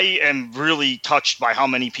 I am really touched by how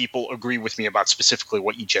many people agree with me about specifically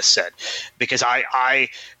what you just said, because I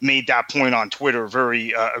made that point on Twitter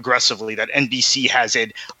very aggressively that NBC has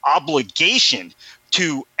an obligation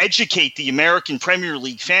to educate the American Premier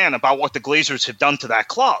League fan about what the Glazers have done to that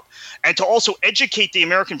club, and to also educate the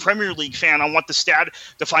American Premier League fan on what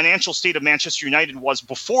the financial state of Manchester United was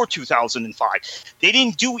before 2005. They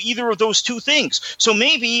didn't do either of those two things. So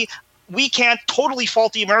maybe we can't totally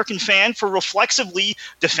fault the American fan for reflexively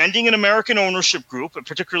defending an American ownership group,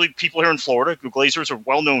 particularly people here in Florida. The Glazers are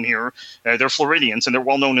well known here. They're Floridians, and they're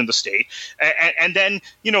well known in the state. And then,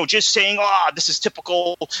 just saying, this is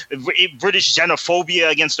typical British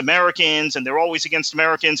xenophobia against Americans, and they're always against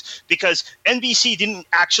Americans, because NBC didn't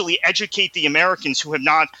actually educate the Americans who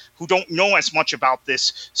don't know as much about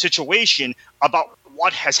this situation, about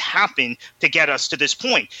what has happened to get us to this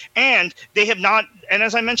point. And they have not, and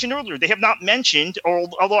as I mentioned earlier, they have not mentioned,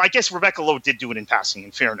 although I guess Rebecca Lowe did do it in passing,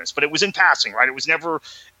 in fairness, but it was in passing, right? It was never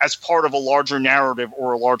as part of a larger narrative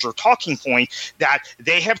or a larger talking point, that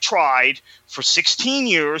they have tried for 16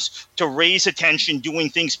 years to raise attention, doing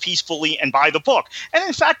things peacefully and by the book. And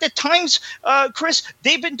in fact, at times, Chris,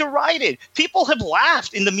 they've been derided. People have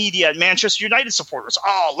laughed in the media at Manchester United supporters.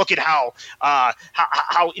 Oh, look at how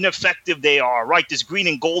ineffective they are, right? This green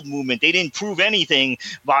and gold movement. They didn't prove anything.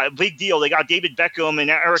 Big deal. They got David Beckham and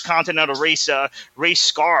Eric Cantona to race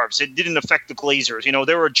scarves. It didn't affect the Glazers.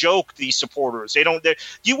 They're a joke, these supporters.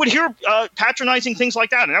 You would hear patronizing things like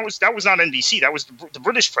that, and that was not NBC. That was the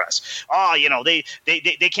British press.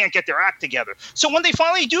 They can't get their act together. So when they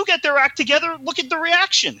finally do get their act together, look at the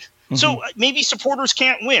reaction. So maybe supporters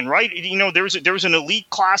can't win, right? There's an elite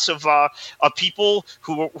class of people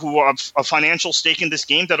who have a financial stake in this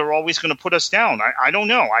game that are always going to put us down. I don't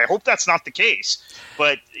know. I hope that's not the case,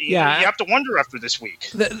 but you have to wonder after this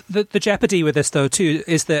week. The jeopardy with this, though, too,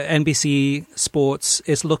 is that NBC Sports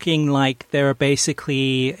is looking like they're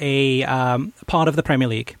basically a part of the Premier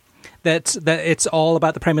League. That it's all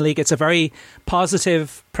about the Premier League. It's a very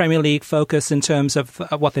positive Premier League focus in terms of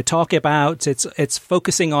what they talk about. It's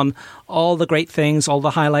focusing on all the great things, all the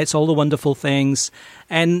highlights, all the wonderful things,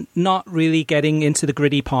 and not really getting into the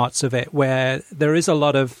gritty parts of it, where there is a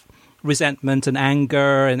lot of resentment and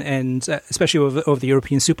anger, and especially over the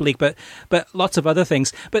European Super League, but lots of other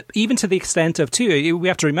things. But even to the extent of, too, we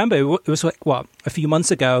have to remember, it was a few months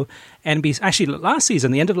ago, NBC, actually last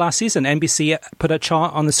season, the end of last season, NBC put a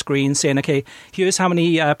chart on the screen saying, okay, here's how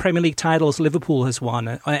many Premier League titles Liverpool has won,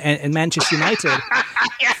 and Manchester United.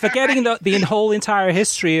 Forgetting the whole entire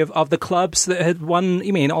history of the clubs that had won,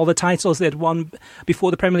 all the titles they had won before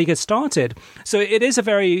the Premier League had started. So it is a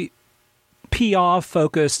very PR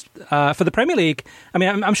focused for the Premier League.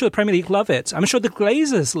 I'm sure the Premier League love it. I'm sure the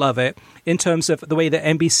Glazers love it in terms of the way that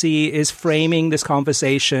NBC is framing this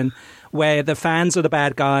conversation, where the fans are the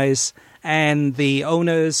bad guys and the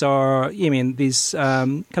owners are, these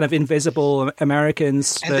kind of invisible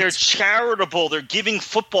Americans. And they're charitable. They're giving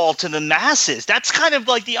football to the masses. That's kind of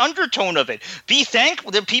like the undertone of it. Be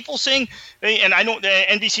thankful. There are people saying, and I know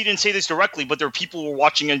NBC didn't say this directly, but there are people who were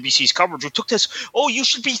watching NBC's coverage who took this, you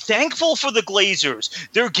should be thankful for the Glazers.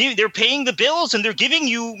 They're paying the bills and they're giving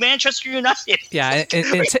you Manchester United. Yeah.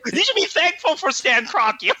 You should be thankful for Stan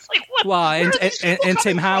Kroenke. Like, what? Well, and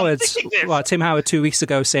Tim Howard 2 weeks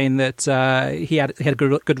ago saying that he had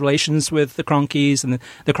good relations with the Kroenkes, and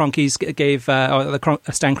the Kroenkes gave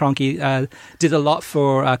Stan Kroenke did a lot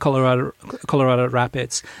for Colorado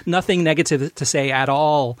Rapids. Nothing negative to say at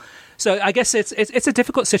all. So I guess it's a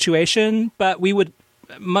difficult situation, but we would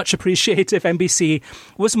much appreciate if NBC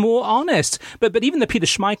was more honest. But even the Peter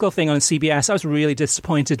Schmeichel thing on CBS, I was really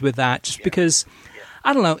disappointed with that, just because.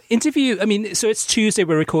 I don't know, so it's Tuesday,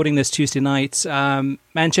 we're recording this Tuesday night.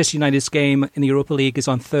 Manchester United's game in the Europa League is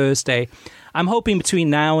on Thursday. I'm hoping between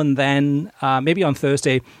now and then, maybe on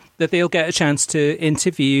Thursday, that they'll get a chance to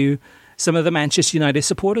interview some of the Manchester United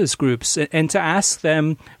supporters groups and to ask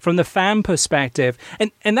them from the fan perspective.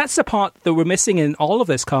 And that's the part that we're missing in all of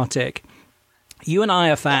this, Kartik. You and I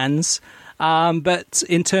are fans. But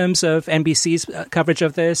in terms of NBC's coverage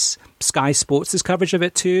of this, Sky Sports' coverage of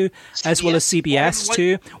it too, as well as CBS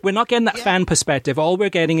too, we're not getting that fan perspective. All we're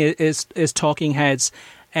getting is talking heads,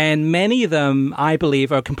 and many of them, I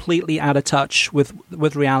believe, are completely out of touch with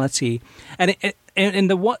reality.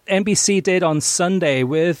 And what NBC did on Sunday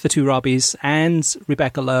with the two Robbies and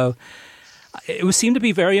Rebecca Lowe, it seemed to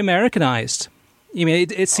be very Americanized.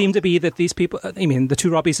 It seemed to be that these people, the two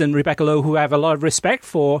Robbies and Rebecca Lowe, who I have a lot of respect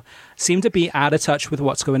for, seem to be out of touch with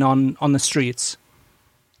what's going on the streets.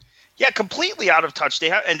 Yeah, completely out of touch.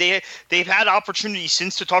 They've had opportunities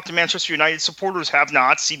since to talk to Manchester United supporters, have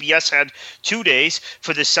not. CBS had 2 days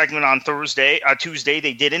for this segment on Tuesday.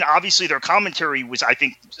 They didn't. Obviously, their commentary was, I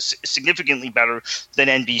think, significantly better than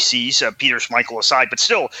NBC's, Peter Schmeichel aside. But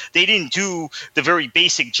still, they didn't do the very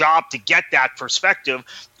basic job to get that perspective.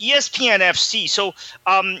 ESPN FC. So,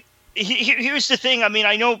 here's the thing.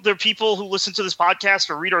 I know there are people who listen to this podcast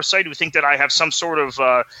or read our site who think that I have some sort of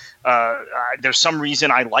there's some reason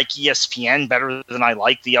I like ESPN better than I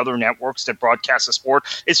like the other networks that broadcast the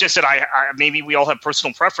sport. It's just that I maybe we all have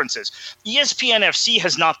personal preferences. ESPN FC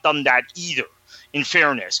has not done that either, in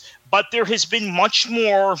fairness. But there has been much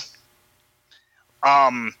more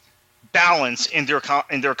balance in their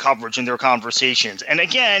coverage, in their conversations. And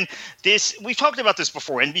again, we've talked about this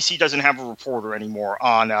before. NBC doesn't have a reporter anymore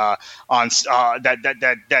on that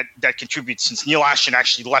contributes, since Neil Ashton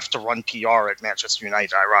actually left to run PR at Manchester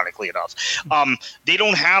United, ironically enough. They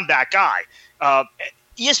don't have that guy.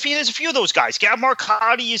 ESPN has a few of those guys. Gab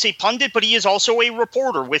Marcotti is a pundit, but he is also a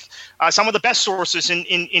reporter with some of the best sources in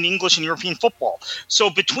English and European football. So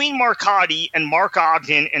between Marcotti and Mark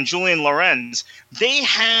Ogden and Julian Lorenz, they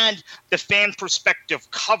had the fan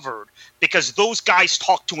perspective covered because those guys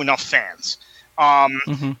talk to enough fans.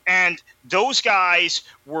 And those guys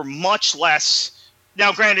were much less –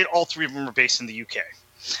 now, granted, all three of them are based in the UK.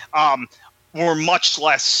 Were much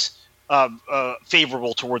less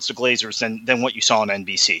favorable towards the Glazers than what you saw on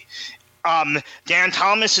NBC. Dan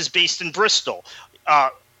Thomas is based in Bristol.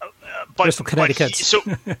 Bristol, Connecticut.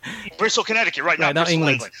 Bristol, Connecticut, right? Not Bristol,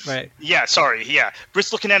 England. Right. Yeah, sorry. Yeah,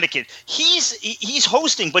 Bristol, Connecticut. He's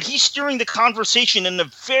hosting, but he's steering the conversation in a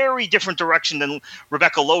very different direction than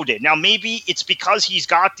Rebecca Lowe did. Now, maybe it's because he's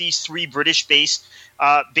got these three British-based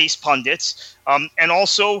pundits, and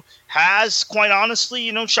also has, quite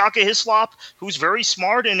honestly, Shaka Hislop, who's very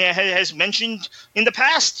smart and has mentioned in the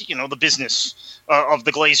past, the business of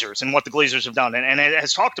the Glazers and what the Glazers have done, and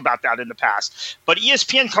has talked about that in the past. But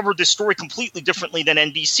ESPN covered this story completely differently than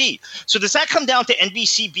NBC. So does that come down to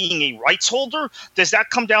NBC being a rights holder? Does that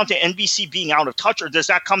come down to NBC being out of touch? Or does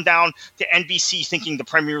that come down to NBC thinking the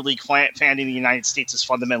Premier League fan in the United States is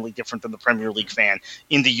fundamentally different than the Premier League fan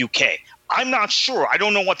in the UK? I'm not sure. I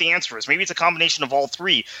don't know what the answer is. Maybe it's a combination of all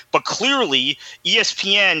three. But clearly,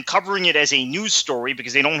 ESPN, covering it as a news story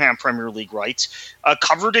because they don't have Premier League rights,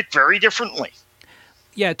 covered it very differently.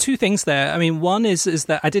 Yeah, two things there. I mean, one is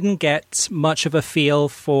that I didn't get much of a feel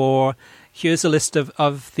for, here's a list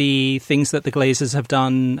of the things that the Glazers have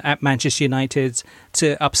done at Manchester United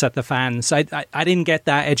to upset the fans. I didn't get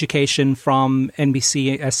that education from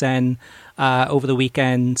NBCSN over the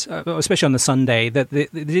weekend, especially on the Sunday, that they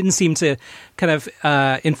didn't seem to kind of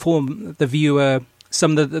inform the viewer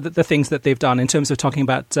some of the things that they've done in terms of talking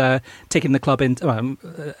about taking the club in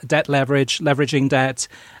debt leveraging debt,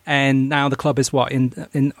 and now the club is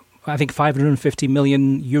in I think 550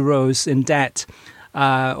 million euros in debt,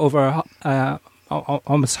 over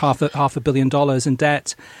almost half $500 million in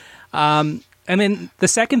debt. And then the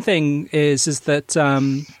second thing is that.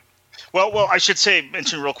 Well, I should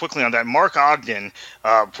mention real quickly on that. Mark Ogden,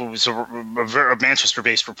 who's a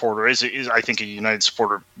Manchester-based reporter, is I think a United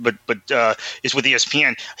supporter, but is with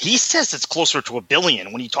ESPN. He says it's closer to $1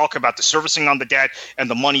 billion when you talk about the servicing on the debt and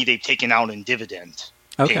the money they've taken out in dividend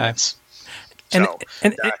payments. And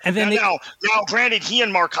then now, granted, he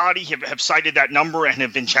and Marcotti have cited that number and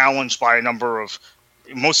have been challenged by a number of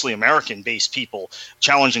mostly American-based people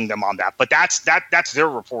challenging them on that, but that's their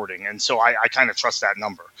reporting, and so I kind of trust that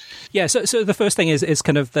number. Yeah. So the first thing is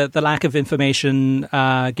kind of the lack of information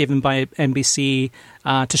given by NBC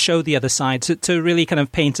to show the other side, to really kind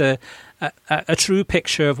of paint a true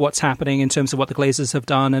picture of what's happening in terms of what the Glazers have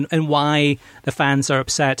done and why the fans are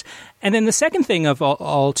upset. And then the second thing of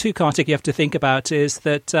all too, Kartik, you have to think about is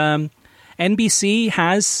that NBC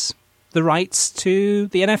has the rights to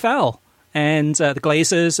the NFL. And the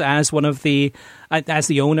Glazers, as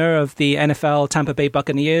the owner of the NFL Tampa Bay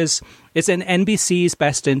Buccaneers, it's in NBC's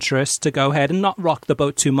best interest to go ahead and not rock the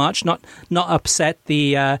boat too much, not upset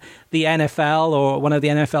the NFL or one of the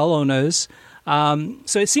NFL owners.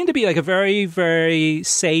 So it seemed to be like a very, very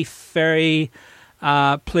safe, very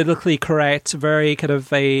politically correct, very kind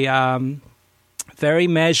of a very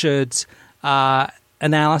measured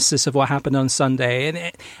analysis of what happened on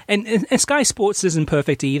Sunday. And Sky Sports isn't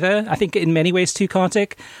perfect either. I think in many ways too,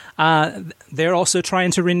 Kartik. They're also trying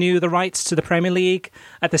to renew the rights to the Premier League.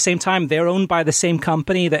 At the same time, they're owned by the same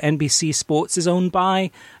company that NBC Sports is owned by,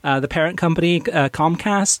 the parent company,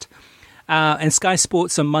 Comcast. And Sky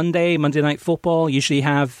Sports on Monday Night Football, usually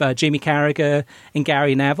have Jamie Carragher and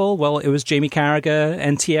Gary Neville. Well, it was Jamie Carragher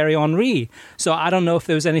and Thierry Henry. So I don't know if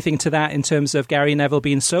there was anything to that in terms of Gary Neville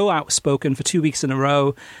being so outspoken for 2 weeks in a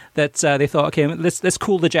row that they thought, okay, let's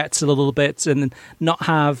cool the jets a little bit and not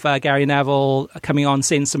have Gary Neville coming on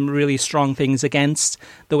saying some really strong things against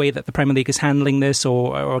the way that the Premier League is handling this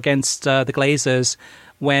or against the Glazers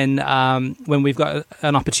when we've got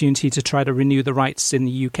an opportunity to try to renew the rights in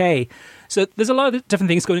the UK. So there's a lot of different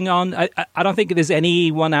things going on. I don't think there's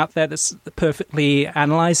anyone out there that's perfectly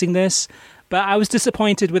analysing this, but I was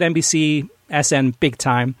disappointed with NBC SN big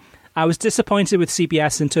time. I was disappointed with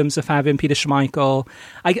CBS in terms of having Peter Schmeichel.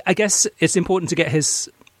 I guess it's important to get his...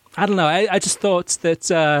 I don't know. I just thought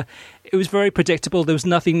that it was very predictable. There was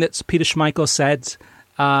nothing that Peter Schmeichel said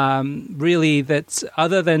really that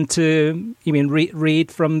other than to read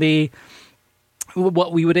from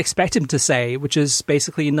what we would expect him to say, which is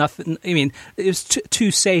basically nothing. I mean, it was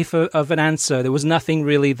too safe of an answer. There was nothing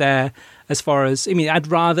really there as far as... I'd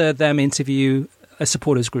rather them interview a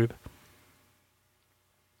supporters group.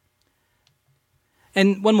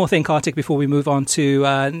 And one more thing, Kartik, before we move on to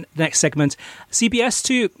the next segment. CBS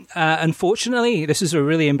 2, unfortunately, this is a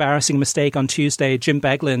really embarrassing mistake on Tuesday. Jim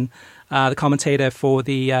Beglin, the commentator for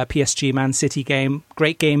the PSG Man City game.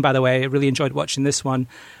 Great game, by the way. I really enjoyed watching this one.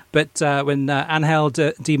 But when Angel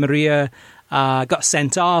Di Maria got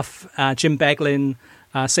sent off, Jim Beglin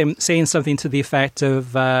saying something to the effect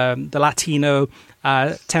of the Latino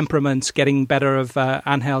temperament getting better of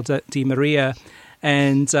Angel Di Maria.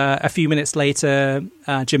 And a few minutes later,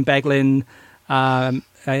 Jim Beglin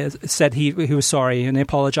said he was sorry and he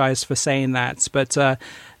apologized for saying that. But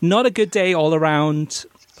not a good day all around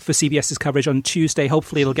for CBS's coverage on Tuesday.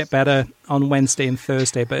 Hopefully it'll get better on Wednesday and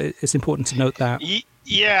Thursday, but it's important to note that.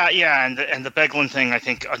 Yeah, and the Beglin thing, I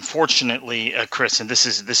think, unfortunately, Chris, and this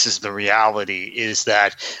is the reality, is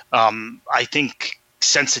that I think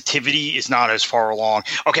sensitivity is not as far along.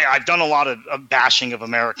 Okay, I've done a lot of bashing of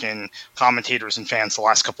American commentators and fans the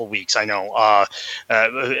last couple of weeks. I know.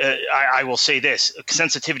 I will say this: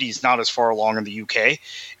 sensitivity is not as far along in the UK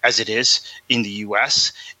as it is in the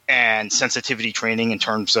US. And sensitivity training in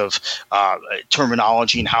terms of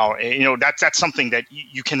terminology and how, that's something that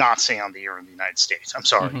you cannot say on the air in the United States. I'm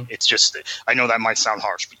sorry. Mm-hmm. It's just, I know that might sound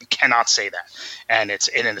harsh, but you cannot say that. And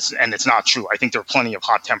it's not true. I think there are plenty of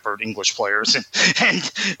hot-tempered English players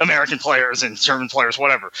and American players and German players,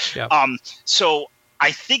 whatever. Yep. So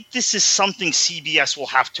I think this is something CBS will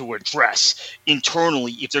have to address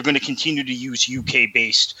internally if they're going to continue to use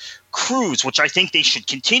UK-based crews, which I think they should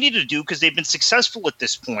continue to do because they've been successful at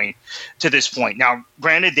this point. Now,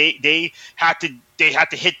 granted, they had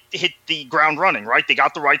to hit the ground running, right? They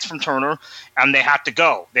got the rights from Turner, and they had to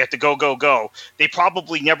go. They had to go. They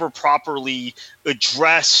probably never properly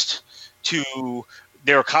addressed to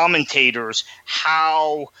their commentators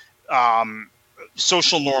how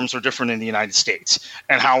social norms are different in the United States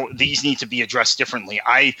and how these need to be addressed differently.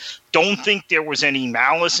 I don't think there was any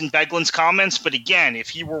malice in Beglin's comments, but again, if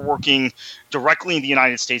he were working directly in the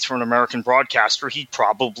United States for an American broadcaster, he'd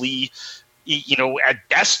probably, at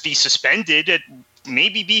best be suspended,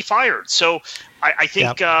 maybe be fired. So I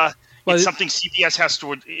think it's something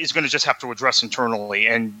CBS is going to just have to address internally,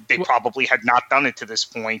 and they probably had not done it to this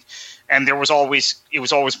point, and it was always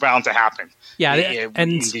bound to happen. Yeah,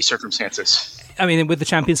 in these circumstances. I mean, with the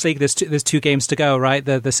Champions League, there's two games to go, right?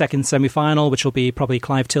 The second semi-final, which will be probably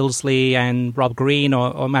Clive Tildesley and Rob Green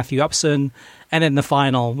or Matthew Upson, and then the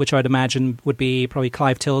final, which I'd imagine would be probably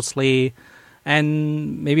Clive Tildesley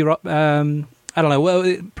and maybe I don't know.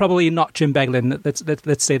 Well, probably not Jim Beglin.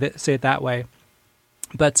 Let's say it that way.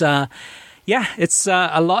 But it's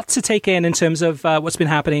a lot to take in terms of what's been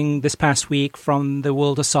happening this past week from the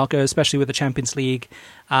world of soccer, especially with the Champions League,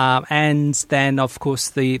 and then, of course,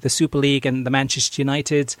 the Super League and the Manchester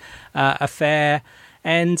United affair.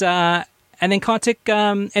 And then, Kartik,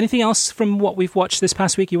 anything else from what we've watched this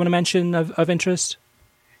past week you want to mention of interest?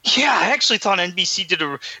 Yeah, I actually thought NBC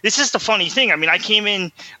this is the funny thing. I mean, I came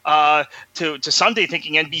in to Sunday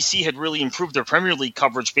thinking NBC had really improved their Premier League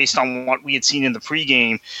coverage based on what we had seen in the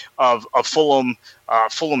pregame of Fulham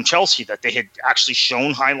Chelsea, that they had actually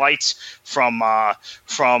shown highlights from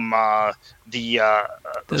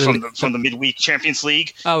the midweek Champions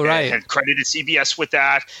League. Oh, right. And had credited CBS with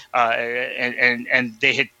that, and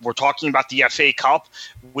they were talking about the FA Cup,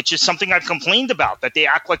 which is something I've complained about, that they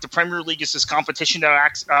act like the Premier League is this competition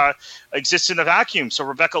that exists in a vacuum. So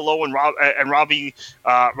Rebecca Lowe and Robbie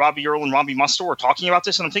Earle and Robbie Mustoe were talking about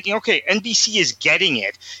this, and I'm thinking, okay, NBC is getting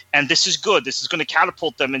it, and this is good. This is going to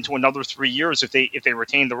catapult them into another 3 years if they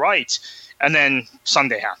retain the rights. And then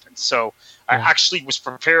Sunday happened. So I actually was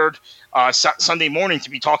prepared Sunday morning to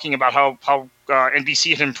be talking about how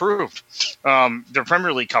NBC had improved their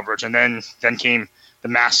Premier League coverage, and then came the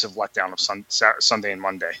massive letdown of Sunday and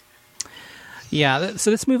Monday. Yeah,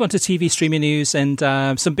 so let's move on to TV streaming news and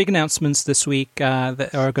some big announcements this week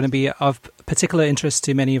that are going to be of particular interest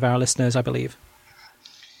to many of our listeners, I believe.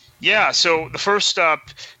 Yeah, so the first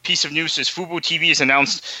piece of news is Fubo TV has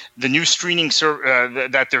announced the new streaming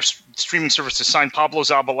that their streaming service has signed Pablo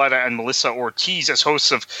Zabaleta and Melissa Ortiz as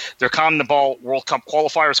hosts of their CONMEBOL World Cup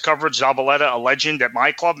qualifiers coverage. Zabaleta, a legend at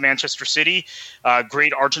my club, Manchester City,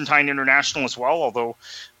 great Argentine international as well, although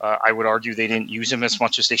I would argue they didn't use him as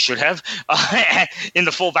much as they should have in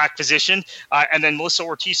the fullback position. And then Melissa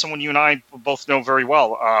Ortiz, someone you and I both know very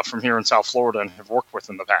well from here in South Florida and have worked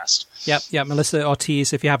with in the past. Yep. Melissa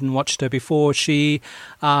Ortiz, if you haven't watched her before, she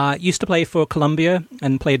used to play for Colombia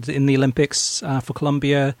and played in the Olympics for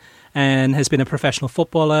Colombia and has been a professional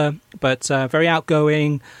footballer, but very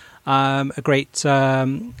outgoing, a great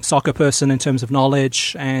soccer person in terms of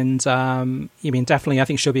knowledge, and definitely I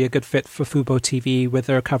think she'll be a good fit for Fubo TV with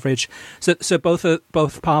her coverage. So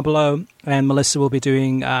both Pablo and Melissa will be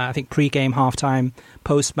doing I think pre-game, halftime,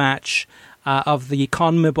 post-match of the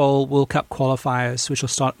CONMEBOL World Cup qualifiers, which will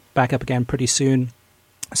start back up again pretty soon.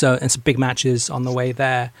 So, and some big matches on the way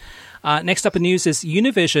there. Next up in news is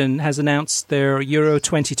Univision has announced their Euro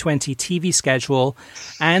 2020 TV schedule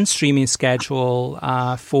and streaming schedule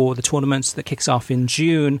for the tournaments that kicks off in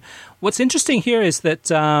June. What's interesting here is that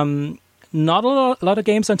not a lot of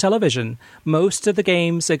games on television. Most of the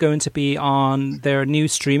games are going to be on their new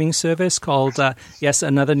streaming service called,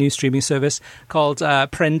 another new streaming service called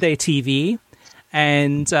Prende TV,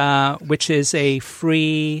 and which is a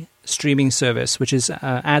free streaming service, which is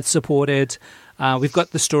ad-supported. We've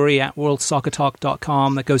got the story at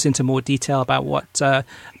worldsoccertalk.com that goes into more detail about what Prende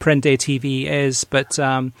TV is. But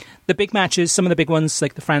the big matches, some of the big ones,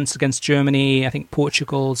 like the France against Germany, I think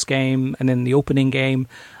Portugal's game, and then the opening game,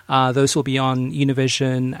 those will be on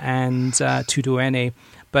Univision and Tudoene.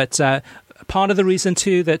 But part of the reason,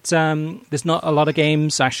 too, that there's not a lot of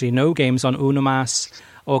games, actually no games on Unomas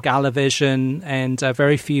or Galavision, and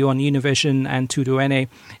very few on Univision and Tudoene,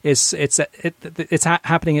 it's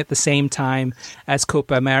happening at the same time as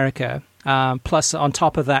Copa America. Plus, on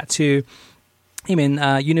top of that, too,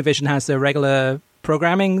 Univision has their regular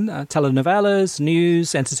programming, telenovelas,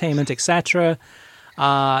 news, entertainment, etc.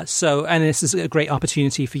 And this is a great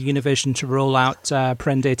opportunity for Univision to roll out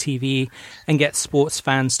Prende TV and get sports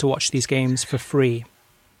fans to watch these games for free.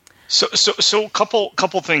 So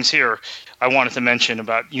couple things here I wanted to mention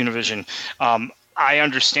about Univision. I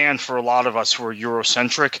understand for a lot of us who are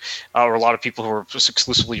Eurocentric, or a lot of people who are just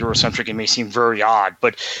exclusively Eurocentric, it may seem very odd.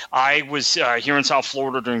 But I was here in South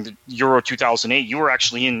Florida during the Euro 2008. You were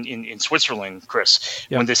actually in Switzerland, Chris,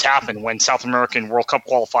 when this happened, when South American World Cup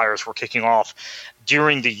qualifiers were kicking off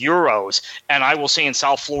during the Euros. And I will say in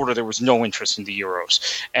South Florida, there was no interest in the Euros.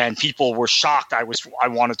 And people were shocked. I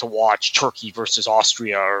wanted to watch Turkey versus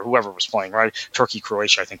Austria or whoever was playing, right? Turkey,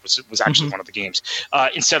 Croatia, I think was actually one of the games,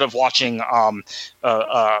 instead of watching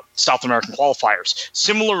South American qualifiers.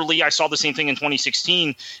 Similarly, I saw the same thing in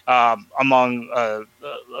 2016 among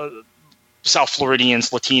South Floridians,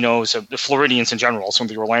 Latinos, the Floridians in general, some of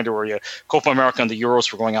the Orlando area. Copa America and the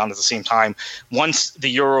Euros were going on at the same time. Once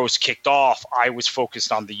the Euros kicked off, I was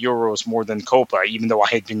focused on the Euros more than Copa, even though I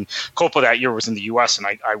had been Copa that year was in the U.S. and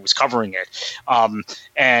I was covering it.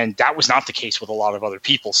 And that was not the case with a lot of other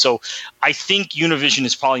people. So I think Univision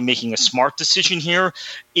is probably making a smart decision here.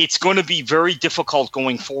 It's going to be very difficult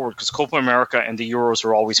going forward because Copa America and the Euros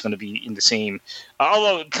are always going to be in the same.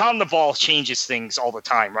 Although CONMEBOL changes things all the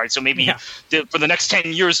time, right? So maybe for the next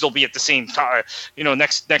 10 years they'll be at the same time.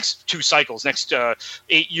 Next 2 cycles, next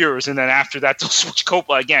 8 years, and then after that they'll switch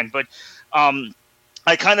Copa again. But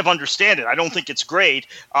I kind of understand it. I don't think it's great.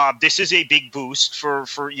 This is a big boost for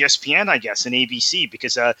ESPN, I guess, and ABC,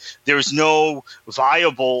 because there's no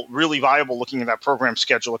really viable, looking at that program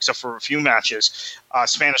schedule, except for a few matches,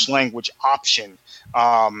 Spanish language option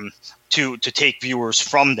to take viewers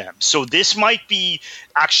from them. So this might be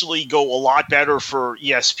actually go a lot better for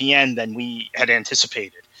ESPN than we had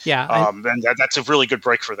anticipated. Yeah. And that's a really good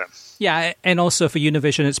break for them. Yeah, and also for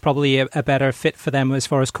Univision, it's probably a better fit for them as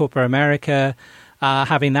far as Copa America,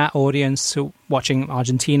 having that audience watching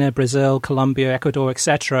Argentina, Brazil, Colombia, Ecuador,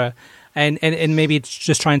 etc., and maybe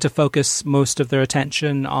just trying to focus most of their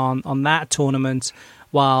attention on that tournament,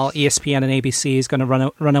 while ESPN and ABC is going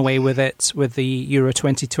to run away with it with the Euro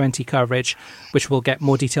 2020 coverage, which we'll get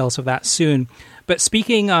more details of that soon. But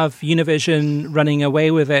speaking of Univision running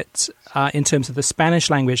away with it in terms of the Spanish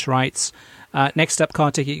language rights, next up,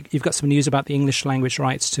 Kartik, you've got some news about the English language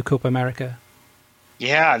rights to Copa America.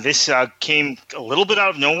 Yeah, this came a little bit out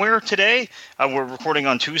of nowhere today. We're recording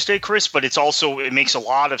on Tuesday, Chris, but it makes a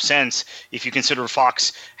lot of sense if you consider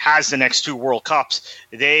Fox has the next 2 World Cups.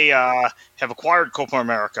 They have acquired Copa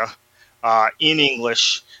America in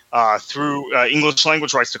English through English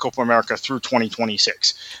language rights to Copa America through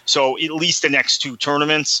 2026. So at least the next 2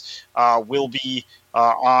 tournaments will be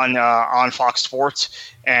on Fox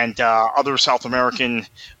Sports, and other South American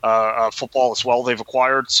football as well they've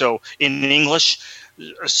acquired. So in English.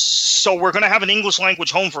 So we're going to have an English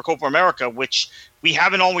language home for Copa America, which we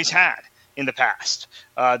haven't always had in the past.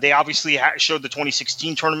 They obviously showed the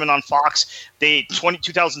 2016 tournament on Fox.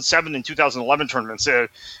 2007 and 2011 tournaments. You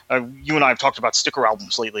and I have talked about sticker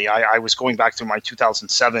albums lately. I was going back to my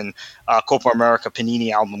 2007 Copa America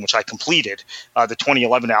Panini album, which I completed. The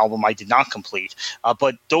 2011 album I did not complete.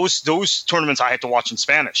 But those tournaments I had to watch in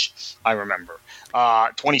Spanish, I remember.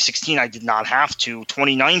 2016, I did not have to.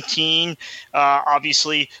 2019,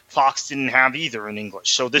 obviously, Fox didn't have either in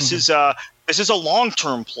English. So this is a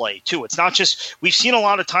long-term play, too. It's not just – we've seen a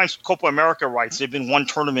lot of times with Copa America rights, they've been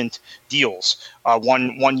one-tournament deals,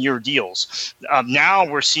 one-year deals. Now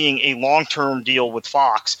we're seeing a long-term deal with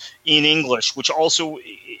Fox in English, which also,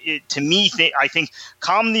 to me, I think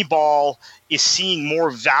CONMEBOL is seeing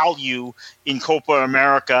more value in Copa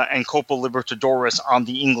America and Copa Libertadores on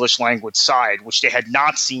the English language side, which they had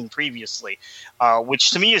not seen previously,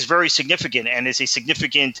 which to me is very significant and is a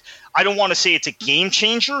significant, I don't want to say it's a game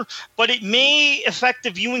changer, but it may affect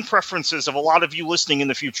the viewing preferences of a lot of you listening in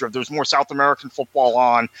the future if there's more South American football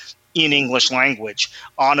on in English language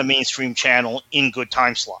on a mainstream channel in good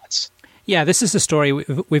time slots. Yeah, this is a story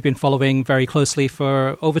we've been following very closely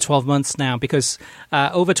for over 12 months now, because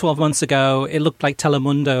over 12 months ago, it looked like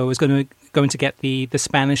Telemundo was going to get the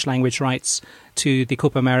Spanish language rights to the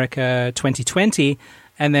Copa America 2020,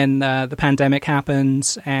 and then the pandemic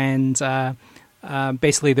happened, and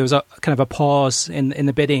basically there was a kind of a pause in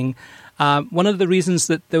the bidding. One of the reasons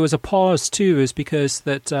that there was a pause, too, is because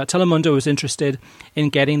that Telemundo was interested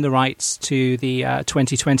in getting the rights to the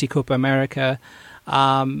 2020 Copa America,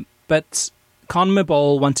 but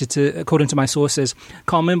CONMEBOL wanted to, according to my sources,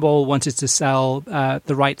 CONMEBOL wanted to sell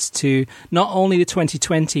the rights to not only the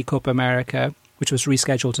 2020 Copa America, which was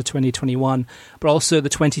rescheduled to 2021, but also the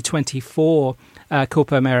 2024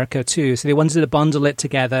 Copa America too. So they wanted to bundle it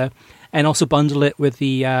together and also bundle it with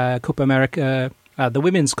the Copa America, the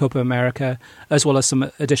Women's Copa America, as well as some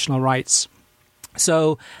additional rights.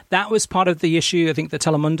 So that was part of the issue I think that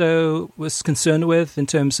Telemundo was concerned with in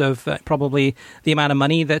terms of probably the amount of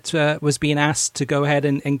money that was being asked to go ahead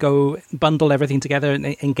and go bundle everything together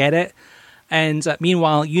and get it. And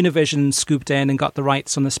meanwhile, Univision scooped in and got the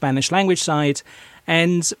rights on the Spanish language side.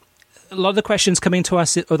 And a lot of the questions coming to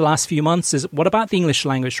us over the last few months is, what about the English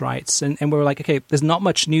language rights? And we were like, okay, there's not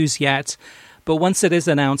much news yet. But once it is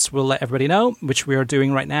announced, we'll let everybody know, which we are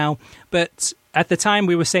doing right now. But at the time,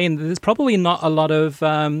 we were saying that there's probably not a lot of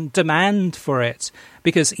demand for it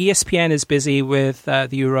because ESPN is busy with the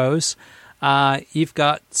Euros. You've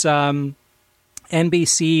got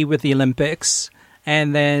NBC with the Olympics.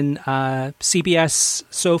 And then CBS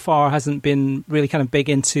so far hasn't been really kind of big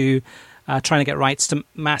into trying to get rights to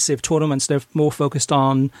massive tournaments. They're more focused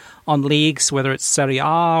on leagues, whether it's Serie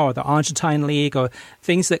A or the Argentine League or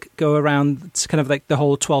things that go around kind of like the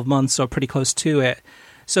whole 12 months or pretty close to it.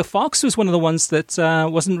 So Fox was one of the ones that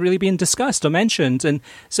wasn't really being discussed or mentioned. And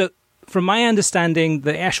so from my understanding,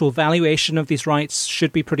 the actual valuation of these rights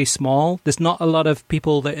should be pretty small. There's not a lot of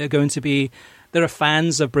people that are going to be, that are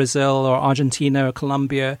fans of Brazil or Argentina or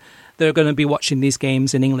Colombia. They're going to be watching these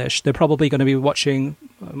games in English. They're probably going to be watching,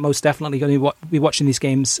 most definitely going to be watching these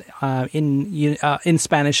games in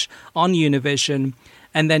Spanish on Univision.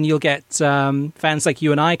 And then you'll get fans like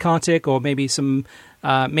you and I, Kartik, or maybe some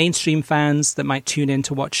mainstream fans that might tune in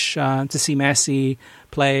to watch, to see Messi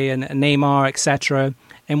play and Neymar, etc.,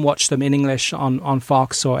 and watch them in English on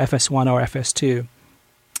Fox or FS1 or FS2.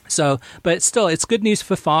 So, but still, it's good news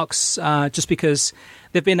for Fox, just because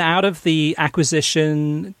they've been out of the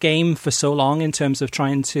acquisition game for so long in terms of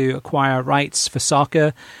trying to acquire rights for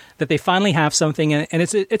soccer that they finally have something, and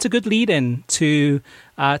it's a good lead-in to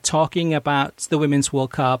talking about the Women's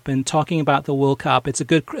World Cup and talking about the World Cup. It's a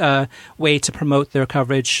good way to promote their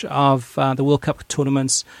coverage of the World Cup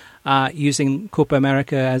tournaments using Copa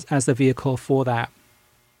America as the vehicle for that.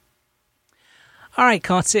 All right,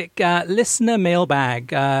 Kartik, listener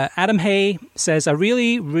mailbag. Adam Hay says, I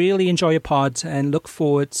really, really enjoy your pod and look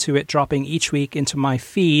forward to it dropping each week into my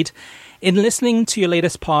feed. In listening to your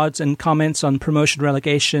latest pods and comments on promotion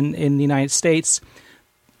relegation in the United States,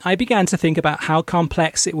 I began to think about how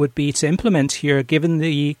complex it would be to implement here given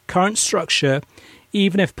the current structure,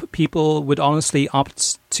 even if people would honestly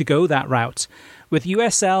opt to go that route. With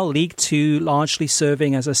USL League 2 largely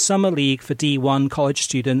serving as a summer league for D1 college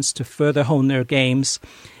students to further hone their games,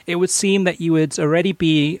 it would seem that you would already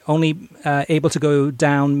be only able to go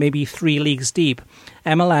down maybe 3 leagues deep: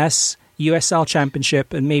 MLS, USL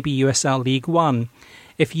Championship, and maybe USL League 1.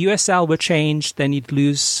 If USL were changed, then you'd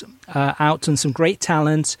lose out on some great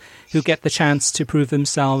talent who get the chance to prove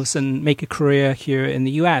themselves and make a career here in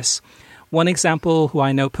the US. One example who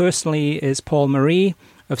I know personally is Paul Marie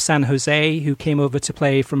of San Jose, who came over to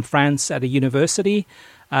play from France at a university,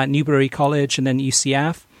 Newbury College and then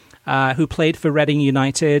UCF, who played for Reading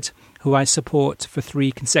United, who I support for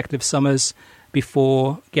 3 consecutive summers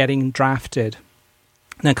before getting drafted.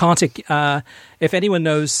 Now, Kartik, if anyone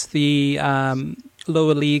knows the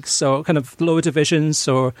lower leagues or kind of lower divisions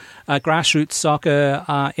or grassroots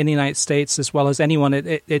soccer in the United States, as well as anyone,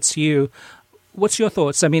 it's you. What's your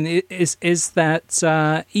thoughts? I mean, is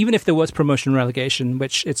that even if there was promotion relegation,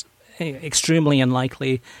 which it's extremely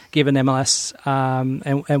unlikely given MLS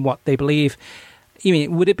and what they believe, I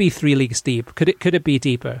mean, would it be 3 leagues deep? Could it be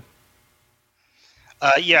deeper?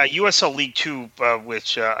 USL League Two,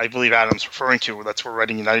 which I believe Adam's referring to, that's where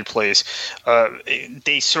Reading United plays.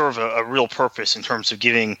 They serve a real purpose in terms of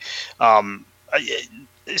giving.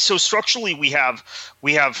 So structurally, we have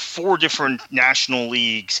 4 different national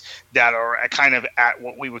leagues that are kind of at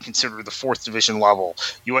what we would consider the 4th division level: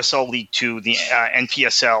 USL League Two, the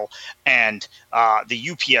NPSL, and the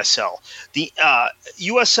UPSL. The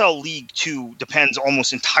USL League Two depends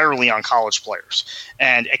almost entirely on college players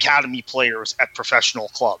and academy players at professional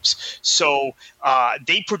clubs. So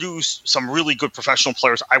they produce some really good professional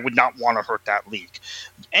players. I would not want to hurt that league.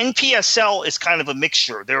 NPSL is kind of a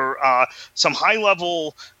mixture. There are some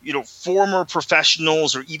high-level, former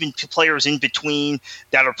professionals or even players in between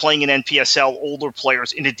that are playing in NPSL, older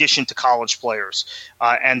players, in addition to college players.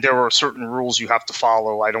 And there are certain rules you have to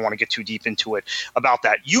follow. I don't want to get too deep into it about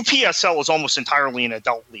that. UPSL is almost entirely an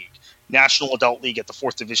adult league, national adult league at the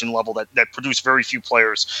 4th division level that produce very few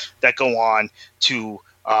players that go on to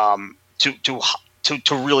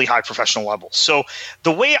really high professional levels. So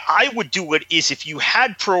the way I would do it is, if you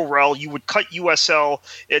had ProRel, you would cut USL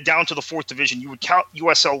down to the 4th division. You would count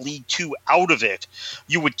USL League 2 out of it.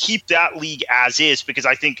 You would keep that league as is, because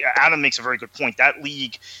I think Adam makes a very good point. That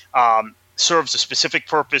league serves a specific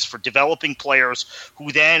purpose for developing players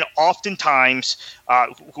who then oftentimes,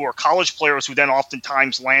 who are college players, who then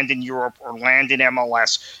oftentimes land in Europe or land in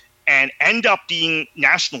MLS and end up being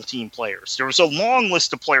national team players. There was a long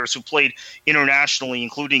list of players who played internationally,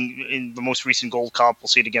 including in the most recent Gold Cup. We'll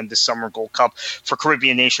see it again this summer, Gold Cup for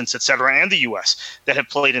Caribbean nations, etc., and the U.S. that have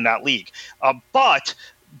played in that league. But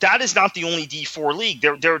that is not the only D4 league.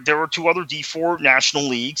 There are 2 other D4 national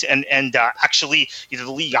leagues, and actually,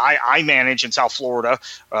 the league I manage in South Florida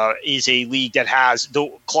is a league that has the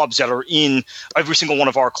clubs that are in every single one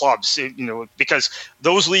of our clubs. Because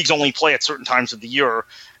those leagues only play at certain times of the year.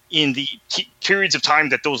 In the periods of time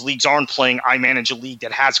that those leagues aren't playing, I manage a league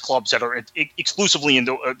that has clubs that are exclusively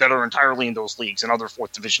that are entirely in those leagues and other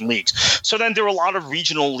 4th division leagues. So then there are a lot of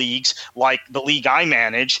regional leagues, like the league I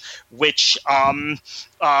manage, which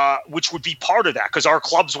would be part of that, because our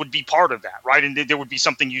clubs would be part of that, right? And there would be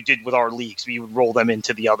something you did with our leagues. We would roll them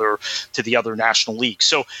into the other national leagues.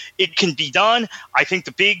 So it can be done. I think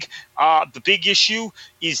the big issue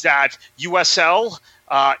is that USL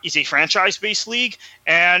is a franchise-based league,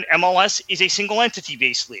 and MLS is a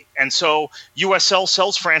single-entity-based league. And so USL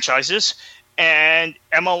sells franchises, and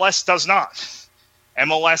MLS does not.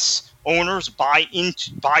 MLS owners buy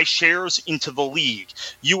shares into the league.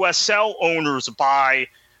 USL owners buy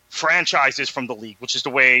franchises from the league, which is the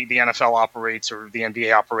way the NFL operates or the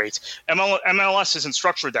NBA operates. MLS isn't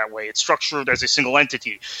structured that way. It's structured as a single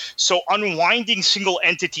entity. So unwinding single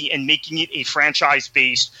entity and making it a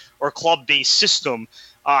franchise-based or club-based system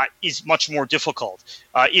is much more difficult.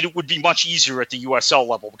 It would be much easier at the USL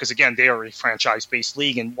level because, again, they are a franchise-based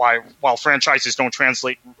league, and while franchises don't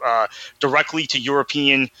translate directly to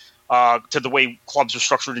European to the way clubs are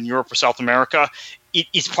structured in Europe or South America, it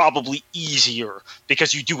is probably easier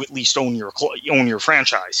because you do at least own your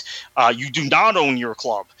franchise. You do not own your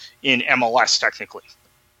club in MLS technically,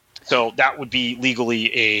 so that would be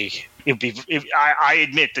legally I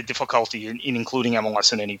admit the difficulty in including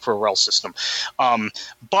MLS in any ProRel system.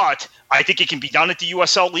 But I think it can be done at the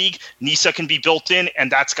USL League. NISA can be built in, and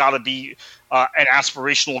that's got to be an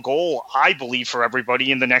aspirational goal, I believe, for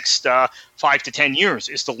everybody in the next 5 to 10 years,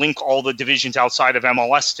 is to link all the divisions outside of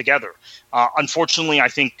MLS together. Unfortunately, I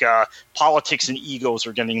think politics and egos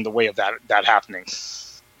are getting in the way of that happening.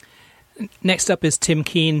 Next up is Tim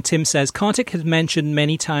Keane. Tim says, Kartik has mentioned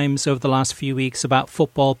many times over the last few weeks about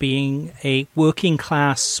football being a working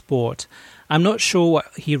class sport. I'm not sure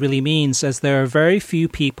what he really means, as there are very few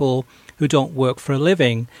people who don't work for a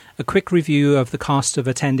living. A quick review of the cost of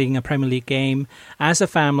attending a Premier League game as a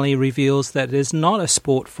family reveals that it is not a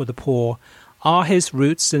sport for the poor. Are his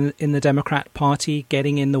roots in the Democrat Party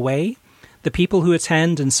getting in the way? The people who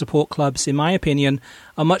attend and support clubs, in my opinion,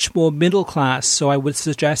 are much more middle class, so I would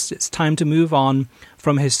suggest it's time to move on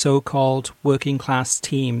from his so-called working class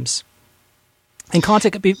teams. And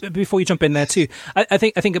Kartik, before you jump in there too, I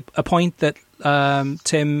think a point that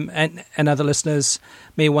Tim and other listeners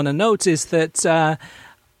may want to note is that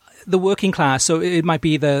the working class, so it might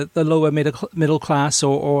be the lower middle class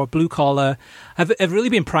or blue collar, have really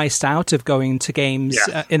been priced out of going to games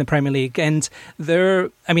in the Premier League, and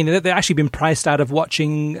they've actually been priced out of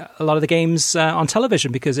watching a lot of the games on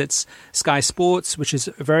television because it's Sky Sports, which is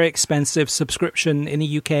a very expensive subscription in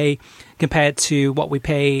the UK compared to what we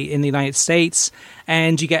pay in the United States,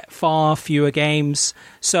 and you get far fewer games.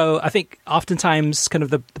 So I think oftentimes kind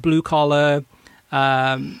of the blue collar,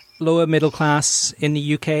 lower middle class in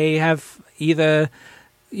the UK have either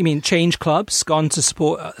you mean change clubs, gone to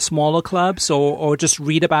support smaller clubs, or just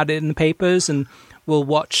read about it in the papers and will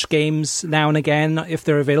watch games now and again if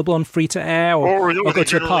they're available on free to air, or they go to a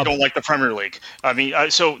generally pub? don't like the Premier League. I mean,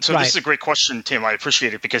 so Right. This is a great question, Tim. I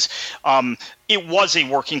appreciate it because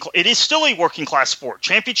it is still a working class sport.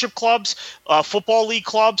 Championship clubs, football league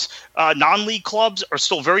clubs, non-league clubs are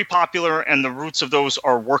still very popular, and the roots of those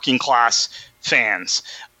are working class fans.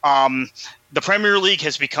 The Premier League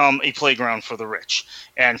has become a playground for the rich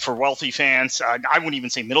and for wealthy fans. I wouldn't even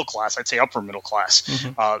say middle class. I'd say upper middle class.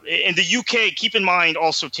 Mm-hmm. In the UK, keep in mind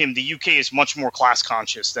also, Tim, the UK is much more class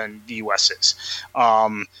conscious than the US is.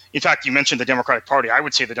 In fact, you mentioned the Democratic Party. I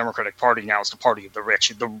would say the Democratic Party now is the party of the rich.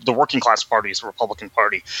 The working class party is the Republican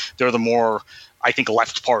Party. They're the more, I think,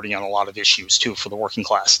 left party on a lot of issues, too, for the working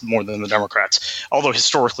class, more than the Democrats. Although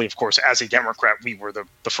historically, of course, as a Democrat, we were the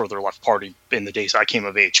further left party in the days I came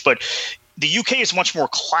of age. But the UK is much more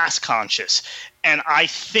class conscious. And I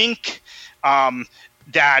think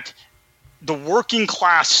that the working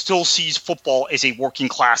class still sees football as a working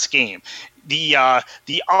class game. The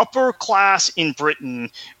upper class in Britain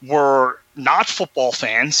were not football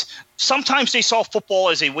fans. Sometimes they saw football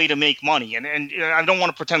as a way to make money, and I don't want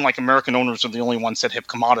to pretend like American owners are the only ones that have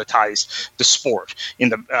commoditized the sport.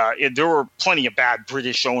 There were plenty of bad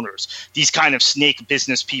British owners, these kind of snake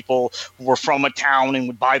business people who were from a town and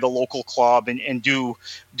would buy the local club and do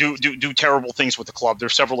terrible things with the club.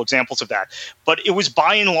 There's several examples of that, but it was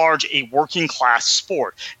by and large a working class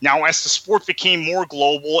sport. Now, as the sport became more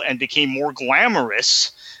global and became more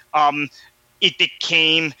glamorous, it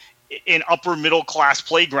became an upper middle class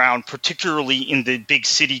playground, particularly in the big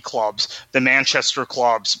city clubs, the Manchester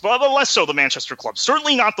clubs, but less so the Manchester clubs.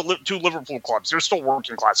 Certainly not the two Liverpool clubs. They're still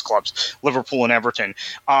working class clubs, Liverpool and Everton.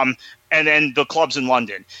 And then the clubs in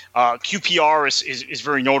London. QPR is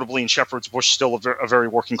very notably in Shepherd's Bush still a very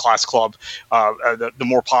working class club. The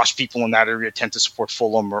more posh people in that area tend to support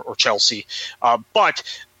Fulham or Chelsea. But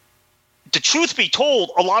the truth be told,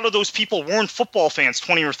 a lot of those people weren't football fans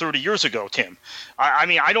 20 or 30 years ago, Tim.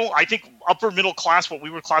 I think upper middle class, what we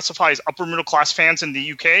would classify as upper middle class fans in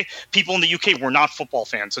the UK, people in the UK were not football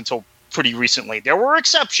fans until pretty recently. There were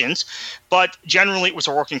exceptions, but generally it was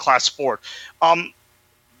a working class sport.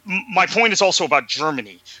 My point is also about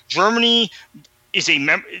Germany. Germany is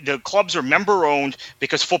the clubs are member owned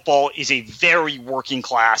because football is a very working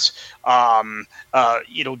class,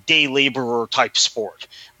 day laborer type sport,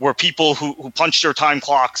 where people who punch their time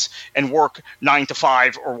clocks and work 9 to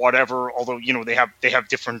 5 or whatever, although they have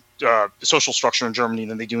different social structure in Germany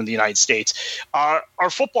than they do in the United States, are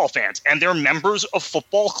football fans, and they're members of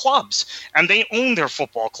football clubs, and they own their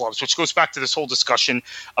football clubs, which goes back to this whole discussion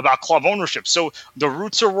about club ownership. So the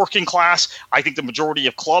roots are working class. I think the majority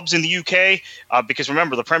of clubs in the UK, because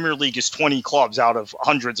remember, the Premier League is 20 clubs out of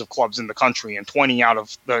hundreds of clubs in the country, and 20 out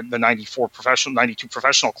of the 92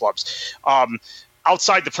 professional clubs.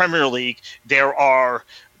 Outside the Premier League, the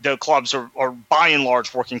clubs are by and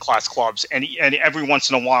large working class clubs, and every once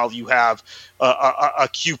in a while you have a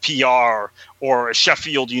QPR or a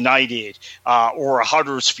Sheffield United or a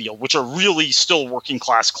Huddersfield, which are really still working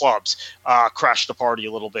class clubs, crash the party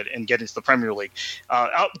a little bit and get into the Premier League.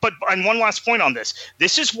 And one last point on this.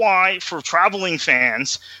 This is why for traveling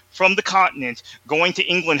fans from the continent, going to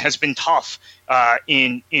England has been tough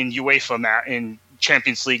in UEFA, in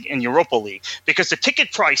Champions League and Europa League, because the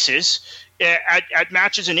ticket prices at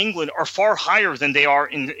matches in England are far higher than they are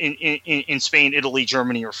in Spain, Italy,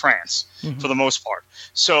 Germany, or France, for the most part.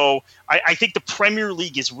 So I think the Premier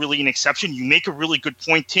League is really an exception. You make a really good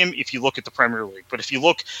point, Tim, if you look at the Premier League. But if you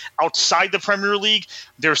look outside the Premier League,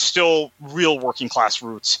 there's still real working class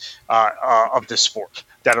roots of this sport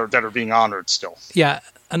that are being honored still. Yeah.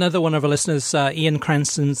 Another one of our listeners, Ian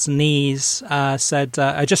Cranston's Knees, said,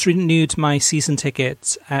 I just renewed my season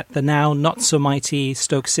ticket at the now not-so-mighty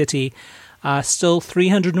Stoke City. Still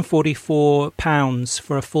 £344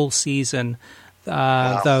 for a full season,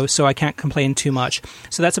 though, so I can't complain too much.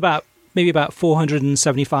 So that's maybe about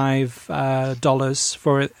 $475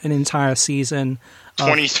 for an entire season.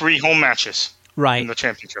 23 home matches in the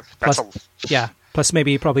championship. Plus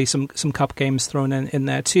maybe probably some cup games thrown in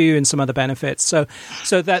there too, and some other benefits. So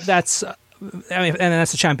that's and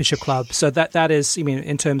that's a championship club. So that is,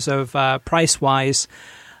 in terms of price wise.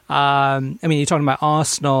 You're talking about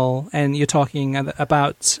Arsenal, and you're talking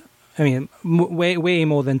about, way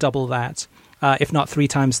more than double that. if not 3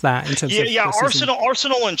 times that in terms of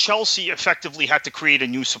Arsenal and Chelsea effectively had to create a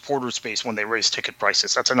new supporter space when they raised ticket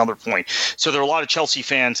prices. That's another point. So there are a lot of Chelsea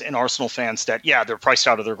fans and Arsenal fans that, they're priced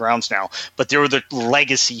out of their grounds now, but they're the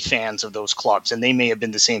legacy fans of those clubs, and they may have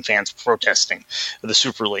been the same fans protesting the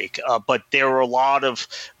Super League. But there are a lot of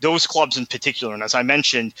those clubs in particular, and as I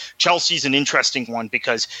mentioned, Chelsea's an interesting one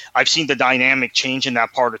because I've seen the dynamic change in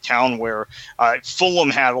that part of town where Fulham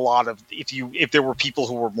had a lot of, if there were people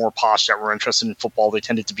who were more posh that were interested in football, they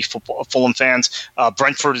tended to be Fulham fans.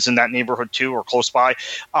 Brentford is in that neighborhood too, or close by.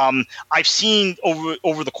 I've seen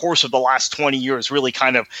over the course of the last 20 years, really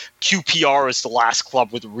kind of QPR is the last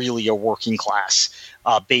club with really a working class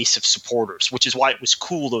base of supporters, which is why it was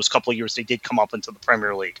cool those couple of years they did come up into the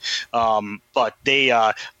Premier League. But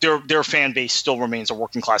their fan base still remains a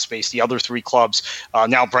working class base. The other 3 clubs,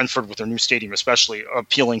 now Brentford with their new stadium especially,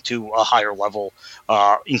 appealing to a higher level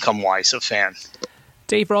income-wise of fan.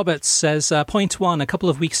 Dave Roberts says, point 1, a couple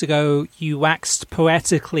of weeks ago, you waxed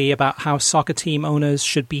poetically about how soccer team owners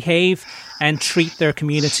should behave and treat their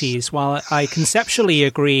communities. While I conceptually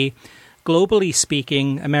agree, globally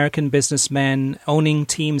speaking, American businessmen owning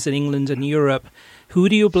teams in England and Europe, who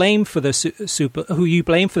you blame for the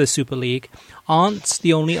Super League aren't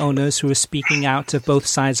the only owners who are speaking out of both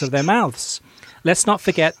sides of their mouths. Let's not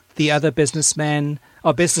forget the other businessman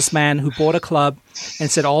who bought a club and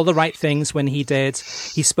said all the right things when he did.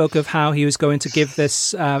 He spoke of how he was going to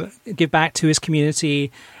give back to his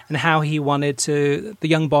community, and how he wanted the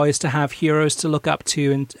young boys to have heroes to look up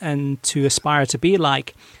to and to aspire to be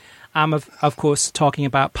like. I'm, of course, talking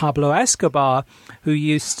about Pablo Escobar, who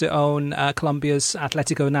used to own Colombia's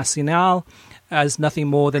Atlético Nacional as nothing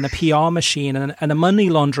more than a PR machine and a money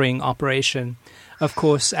laundering operation. Of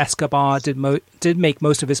course, Escobar did make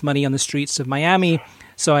most of his money on the streets of Miami,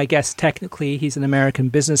 so I guess technically he's an American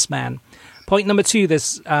businessman. Point number 2,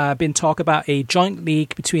 there's been talk about a joint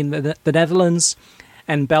league between the Netherlands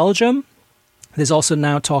and Belgium. There's also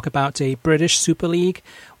now talk about a British Super League.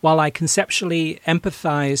 While I conceptually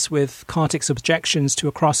empathize with Kartik's objections to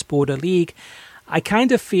a cross-border league, I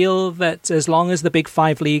kind of feel that as long as the big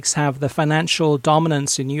 5 leagues have the financial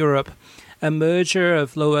dominance in Europe, a merger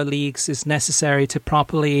of lower leagues is necessary to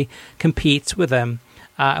properly compete with them.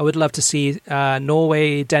 I would love to see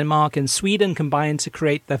Norway, Denmark, and Sweden combine to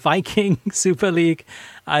create the Viking Super League.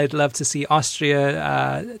 I'd love to see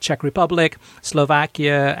Austria, Czech Republic,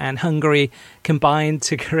 Slovakia, and Hungary combine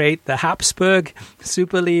to create the Habsburg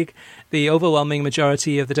Super League. The overwhelming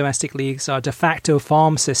majority of the domestic leagues are de facto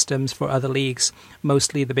farm systems for other leagues,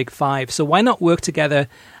 mostly the big 5. So why not work together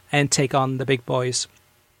and take on the big boys?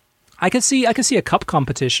 I could see a cup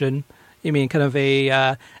competition. You mean kind of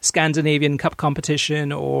a Scandinavian cup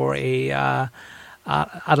competition, or I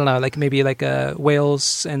don't know, like maybe like a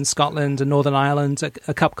Wales and Scotland and Northern Ireland,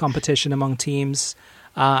 a cup competition among teams.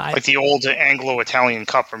 Like the old Anglo-Italian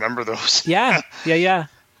Cup, remember those? Yeah.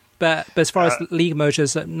 But as far as league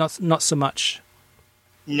mergers, not so much.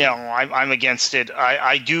 No, I'm against it.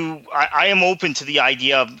 I am open to the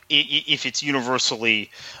idea of if it's universally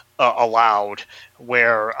allowed,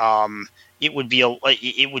 where it would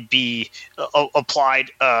be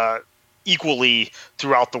applied equally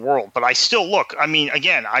throughout the world. But I still look, I mean,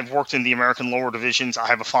 again, I've worked in the American lower divisions. I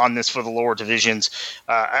have a fondness for the lower divisions.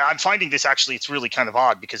 I'm finding this actually, it's really kind of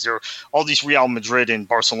odd because there are all these Real Madrid and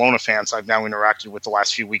Barcelona fans I've now interacted with the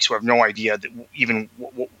last few weeks who have no idea that even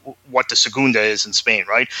what the Segunda is in Spain,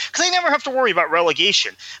 right? Because they never have to worry about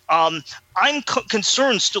relegation. I'm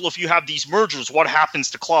concerned still if you have these mergers, what happens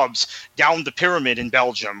to clubs down the pyramid in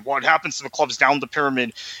Belgium? What happens to the clubs down the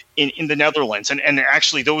pyramid in the Netherlands? And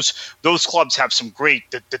actually those clubs have some great,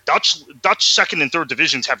 the Dutch second and third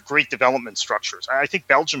divisions have great development structures. I think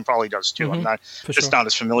Belgium probably does too. I'm not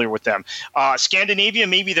as familiar with them. Scandinavia,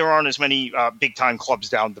 maybe there aren't as many big time clubs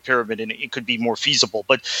down the pyramid and it could be more feasible.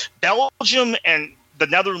 But Belgium and the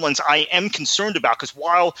Netherlands, I am concerned about, because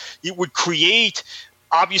while it would create,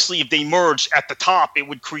 obviously, if they merged at the top, it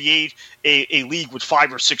would create a league with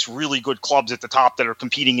 5 or 6 really good clubs at the top that are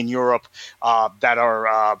competing in Europe.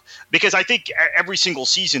 Because I think every single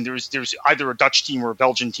season there's either a Dutch team or a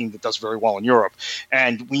Belgian team that does very well in Europe,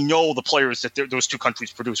 and we know the players that those two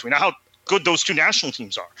countries produce. We know how good those two national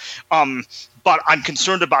teams are. But I'm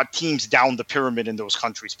concerned about teams down the pyramid in those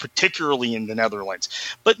countries, particularly in the Netherlands.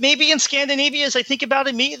 But maybe in Scandinavia, as I think about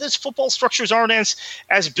it, maybe those football structures aren't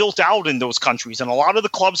as built out in those countries. And a lot of the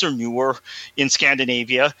clubs are newer in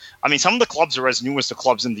Scandinavia. I mean, some of the clubs are as new as the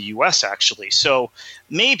clubs in the U.S., actually. So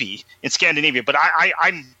maybe in Scandinavia. But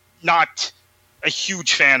I'm not a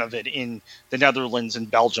huge fan of it in the Netherlands and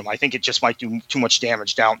Belgium. I think it just might do too much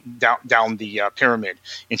damage down the pyramid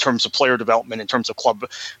in terms of player development, in terms of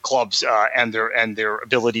clubs and their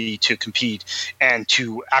ability to compete and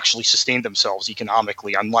to actually sustain themselves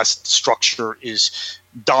economically, unless the structure is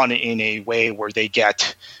done in a way where they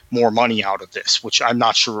get more money out of this, which I'm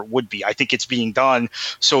not sure it would be. I think it's being done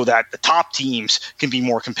so that the top teams can be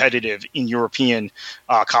more competitive in European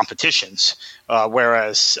competitions,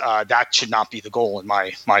 whereas that should not be the goal, in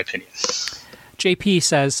my opinion. JP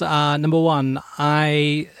says, number one,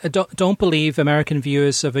 I don't believe American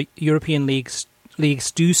viewers of European leagues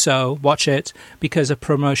do so, watch it, because of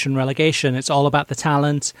promotion relegation. It's all about the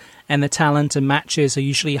talent, and the talent and matches are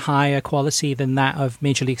usually higher quality than that of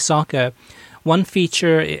Major League Soccer. One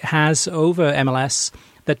feature it has over MLS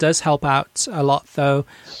that does help out a lot, though,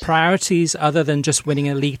 priorities other than just winning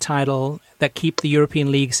a league title that keep the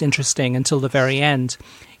European leagues interesting until the very end.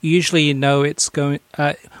 Usually we know who's going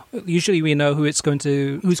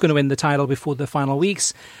to win the title before the final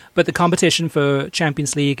weeks, but the competition for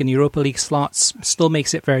Champions League and Europa League slots still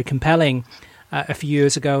makes it very compelling. A few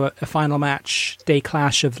years ago, a final match day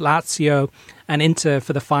clash of Lazio and Inter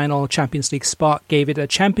for the final Champions League spot gave it a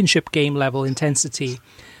championship game level intensity.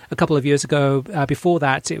 A couple of years ago, before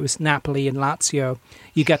that, it was Napoli and Lazio.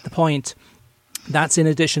 You get the point. That's in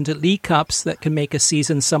addition to League Cups that can make a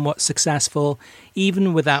season somewhat successful,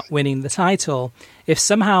 even without winning the title. If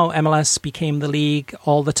somehow MLS became the league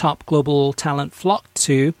all the top global talent flocked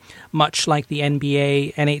to, much like the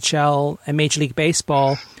NBA, NHL, and Major League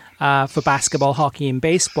Baseball for basketball, hockey, and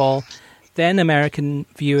baseball, then American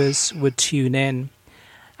viewers would tune in.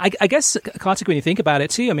 I guess, Kartik, when you think about it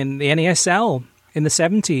too, I mean, the NASL in the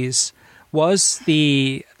 70s was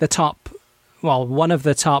the top, well, one of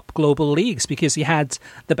the top global leagues, because you had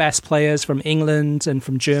the best players from England and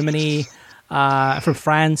from Germany, from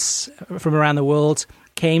France, from around the world,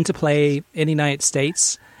 came to play in the United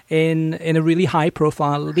States in a really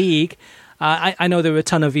high-profile league. I know there were a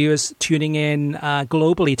ton of viewers tuning in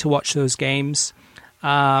globally to watch those games.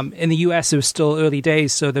 In the US, it was still early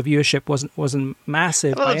days, so the viewership wasn't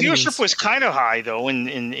massive. Well, the viewership was kind of high, though,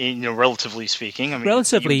 in relatively speaking. I mean,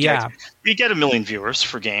 relatively, you get 1 million viewers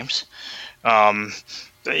for games. But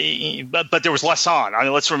there was less on. I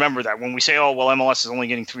mean, let's remember that when we say, oh, well, MLS is only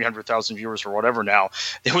getting 300,000 viewers or whatever now,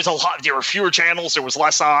 there was a lot. There were fewer channels. There was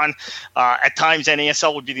less on. At times,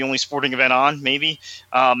 NASL would be the only sporting event on, maybe.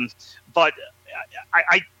 But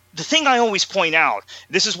the thing I always point out,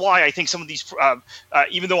 this is why I think some of these,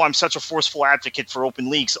 even though I'm such a forceful advocate for open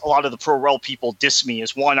leagues, a lot of the pro-rel people diss me,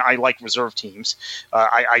 is one, I like reserve teams.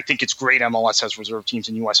 I think it's great MLS has reserve teams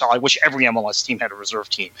in USL. I wish every MLS team had a reserve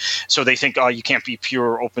team. So they think, oh, you can't be a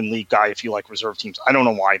pure open league guy if you like reserve teams. I don't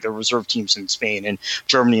know why. There are reserve teams in Spain and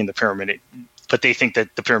Germany in the pyramid. But they think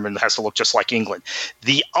that the pyramid has to look just like England.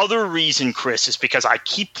 The other reason, Chris, is because I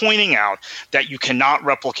keep pointing out that you cannot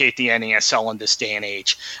replicate the NASL in this day and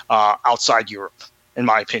age outside Europe, in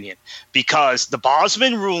my opinion, because the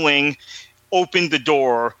Bosman ruling opened the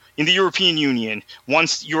door in the European Union.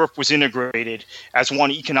 Once Europe was integrated as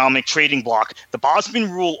one economic trading bloc, the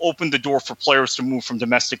Bosman rule opened the door for players to move from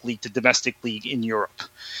domestic league to domestic league in Europe.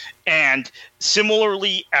 And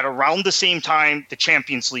similarly, at around the same time, the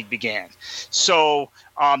Champions League began. So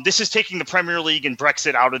this is taking the Premier League and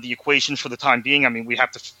Brexit out of the equation for the time being. I mean, we'll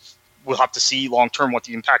have to see long term what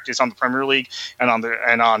the impact is on the Premier League and on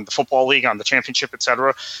the Football League, on the Championship,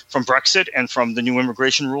 etc., from Brexit and from the new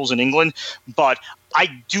immigration rules in England. But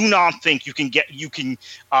I do not think you can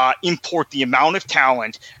import the amount of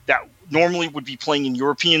talent that normally would be playing in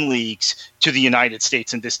European leagues to the United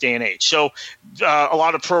States in this day and age. So a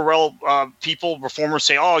lot of pro-rel people, reformers,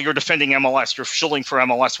 say, oh, you're defending MLS, you're shilling for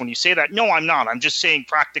MLS when you say that. No, I'm not. I'm just saying,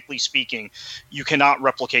 practically speaking, you cannot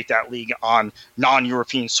replicate that league on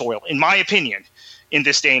non-European soil, in my opinion, in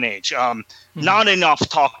this day and age. Not enough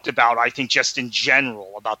talked about, I think, just in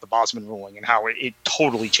general, about the Bosman ruling and how it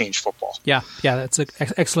totally changed football. Yeah, that's an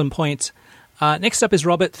excellent point. Next up is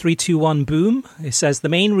Robert321 Boom. He says, the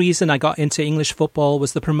main reason I got into English football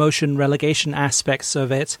was the promotion relegation aspects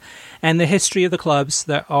of it and the history of the clubs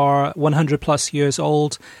that are 100 plus years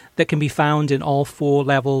old that can be found in all 4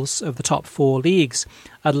 levels of the top 4 leagues.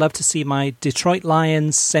 I'd love to see my Detroit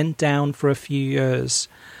Lions sent down for a few years.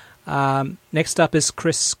 Next up is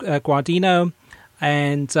Chris Guardino,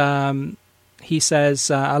 and he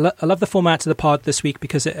says, I love the format of the pod this week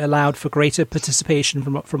because it allowed for greater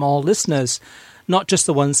participation from all listeners. not just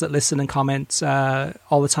the ones that listen and comment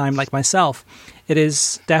all the time like myself. It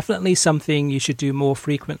is definitely something you should do more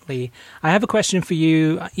frequently. I have a question for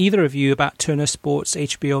you, either of you, about Turner Sports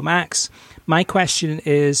HBO Max. My question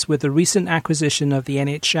is, with the recent acquisition of the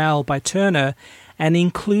NHL by Turner and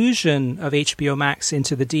inclusion of HBO Max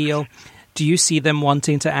into the deal, do you see them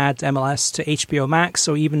wanting to add MLS to HBO Max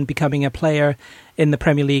or even becoming a player in the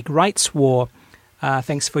Premier League rights war?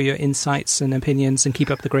 Thanks for your insights and opinions, and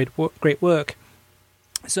keep up the great work.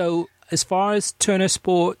 So, as far as Turner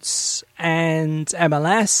Sports and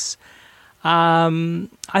MLS,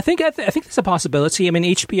 I think there's a possibility. I mean,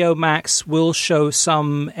 HBO Max will show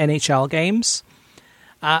some NHL games.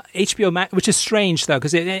 HBO Max, which is strange though,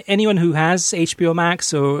 because anyone who has HBO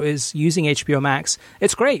Max or is using HBO Max,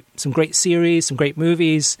 it's great. Some great series, some great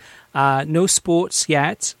movies. No sports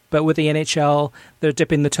yet, but with the NHL, they're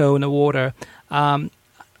dipping the toe in the water.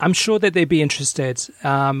 I'm sure that they'd be interested.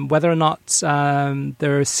 Whether or not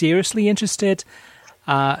they're seriously interested,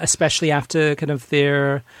 especially after kind of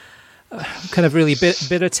their kind of really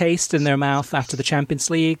bitter taste in their mouth after the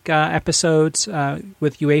Champions League episode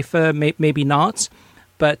with UEFA, maybe not.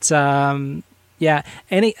 But the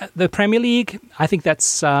Premier League, I think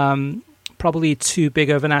that's probably too big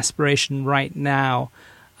of an aspiration right now,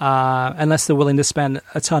 unless they're willing to spend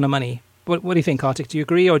a ton of money. What do you think, Kartik? Do you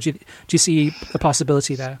agree, or do you see a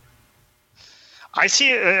possibility there? I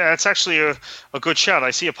see that's actually a good shout.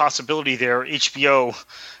 I see a possibility there. HBO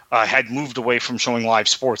had moved away from showing live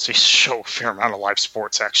sports. They show a fair amount of live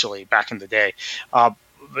sports, actually, back in the day,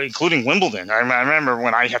 including Wimbledon. I remember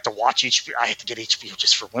when I had to watch HBO, I had to get HBO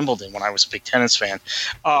just for Wimbledon when I was a big tennis fan.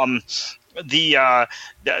 That's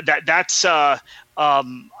I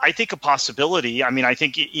think a possibility. I mean, I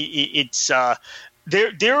think it's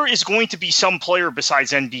there is going to be some player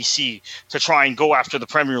besides NBC to try and go after the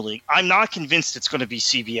Premier League. I'm not convinced it's going to be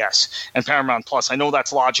CBS and Paramount Plus. I know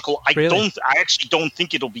that's logical. Really? I actually don't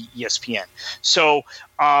think it'll be ESPN. So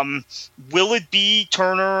will it be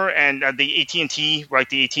Turner and the AT&T, right?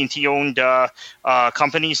 The AT&T owned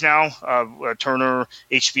companies now, Turner,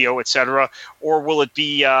 HBO, etc., or will it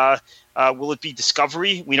be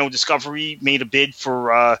Discovery? We know Discovery made a bid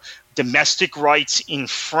for domestic rights in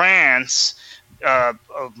France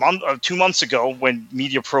 2 months ago when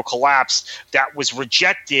MediaPro collapsed. That was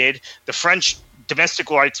rejected. The French domestic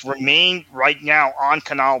rights remain right now on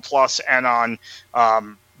Canal Plus and on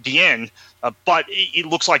BN, but it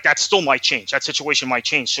looks like that still might change. That situation might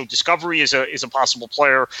change. So Discovery is a possible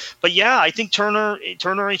player. But yeah, I think Turner,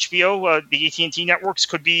 HBO, the AT&T networks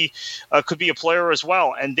could be a player as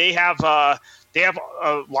well, and they have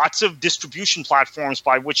lots of distribution platforms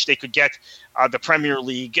by which they could get the Premier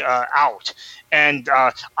League out. And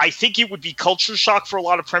I think it would be culture shock for a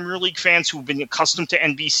lot of Premier League fans who've been accustomed to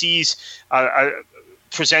NBC's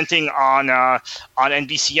presenting on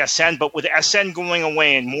NBCSN. But with SN going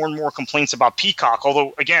away and more complaints about Peacock,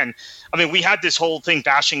 although, again, I mean, we had this whole thing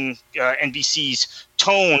bashing NBC's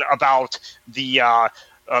tone about the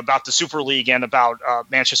Super League and about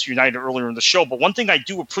Manchester United earlier in the show. But one thing I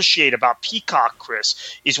do appreciate about Peacock, Chris,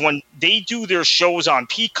 is when they do their shows on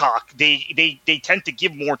Peacock, they tend to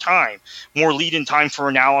give more lead-in time for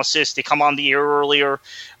analysis. They come on the air earlier,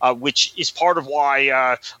 which is part of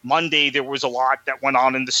why Monday there was a lot that went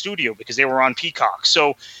on in the studio because they were on Peacock.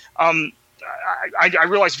 So I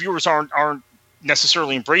realize viewers aren't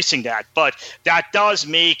necessarily embracing that, but that does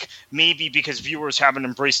make, maybe because viewers haven't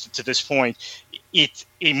embraced it to this point, it's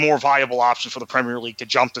a more viable option for the Premier League to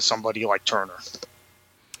jump to somebody like Turner.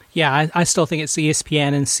 Yeah, I still think it's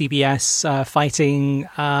ESPN and CBS fighting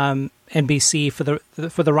NBC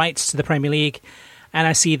for the rights to the Premier League, and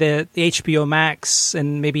I see the HBO Max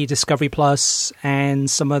and maybe Discovery Plus and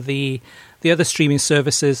some of the other streaming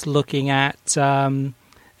services looking at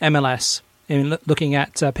MLS and looking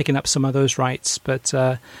at picking up some of those rights. But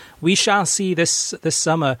we shall see this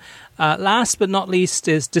summer. Last but not least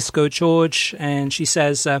is Disco George, and she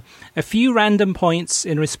says a few random points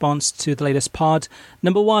in response to the latest pod.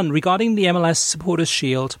 Number one, regarding the MLS Supporters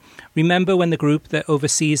Shield, remember when the group that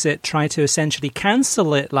oversees it tried to essentially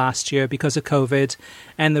cancel it last year because of COVID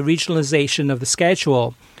and the regionalization of the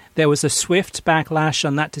schedule? There was a swift backlash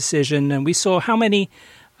on that decision, and we saw how much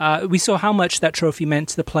that trophy meant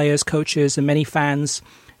to the players, coaches, and many fans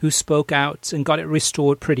who spoke out and got it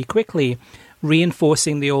restored pretty quickly,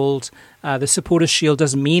 reinforcing the old the Supporters Shield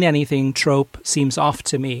doesn't mean anything trope seems off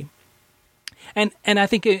to me. And I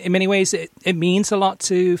think in many ways it means a lot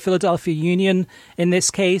to Philadelphia Union in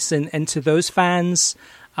this case, and to those fans,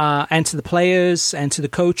 and to the players, and to the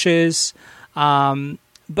coaches.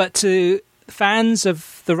 But to fans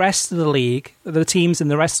of the rest of the league, the teams in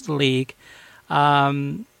the rest of the league,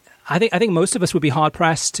 I think most of us would be hard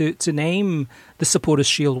pressed to name the Supporters'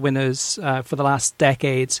 Shield winners for the last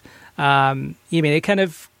decade. It kind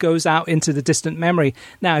of goes out into the distant memory.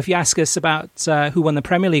 Now, if you ask us about who won the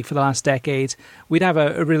Premier League for the last decade, we'd have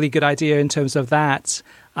a really good idea in terms of that,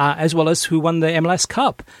 as well as who won the MLS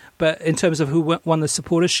Cup. But in terms of who won the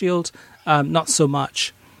Supporters' Shield, not so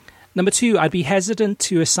much. Number 2, I'd be hesitant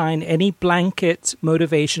to assign any blanket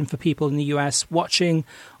motivation for people in the US watching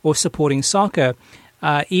or supporting soccer.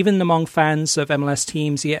 Even among fans of MLS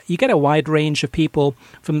teams, you get a wide range of people,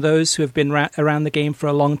 from those who have been around the game for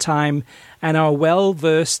a long time and are well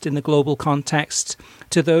versed in the global context,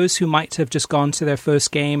 to those who might have just gone to their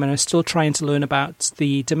first game and are still trying to learn about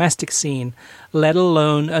the domestic scene, let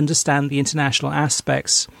alone understand the international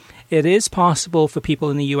aspects. It is possible for people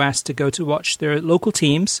in the US to go to watch their local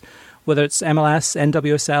teams, whether it's MLS,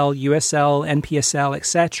 NWSL, USL, NPSL,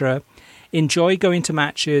 etc., enjoy going to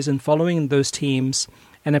matches and following those teams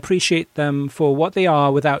and appreciate them for what they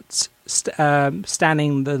are without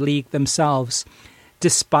standing the league themselves,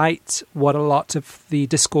 despite what a lot of the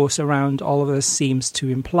discourse around all of this seems to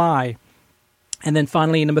imply. And then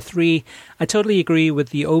finally, number 3, I totally agree with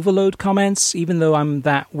the overload comments, even though I'm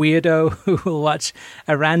that weirdo who will watch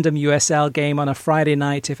a random USL game on a Friday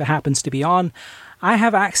night if it happens to be on. I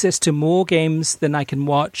have access to more games than I can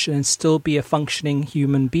watch and still be a functioning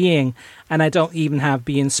human being, and I don't even have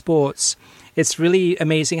beIN Sports. It's really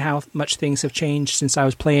amazing how much things have changed since I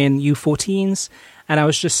was playing U14s, and I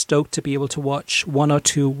was just stoked to be able to watch 1 or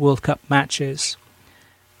 2 World Cup matches.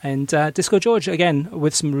 And Disco George, again,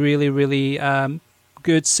 with some really, really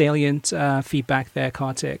good, salient feedback there,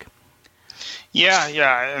 Kartik. Yeah,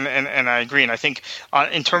 and I agree. And I think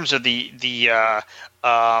in terms of the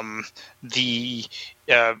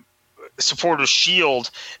Supporters' Shield,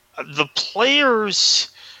 the players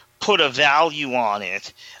put a value on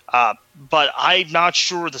it, but I'm not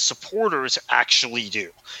sure the supporters actually do.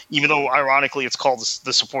 Even though, ironically, it's called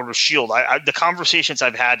the Supporters' Shield. The conversations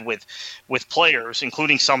I've had with players,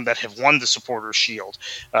 including some that have won the Supporters' Shield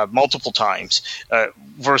multiple times,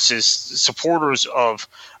 versus supporters of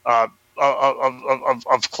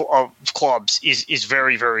clubs is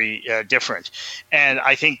very, very different. And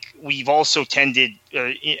I think we've also tended,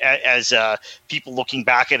 as people looking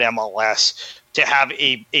back at MLS, to have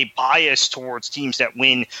a bias towards teams that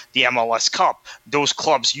win the MLS Cup. Those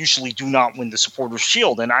clubs usually do not win the Supporters'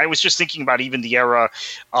 Shield. And I was just thinking about even the era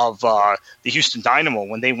of the Houston Dynamo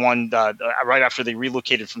when they won right after they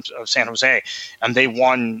relocated from San Jose, and they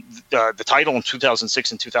won the title in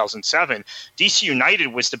 2006 and 2007. DC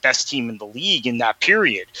United was the best team in the league in that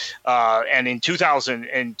period, and in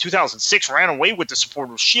 2006 ran away with the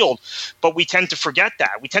Supporters' Shield. But we tend to forget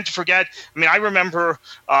that. We tend to forget. I mean, I remember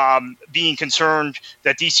being concerned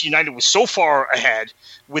that DC United was so far ahead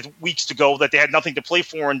with weeks to go that they had nothing to play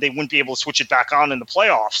for and they wouldn't be able to switch it back on in the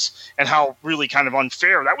playoffs, and how really kind of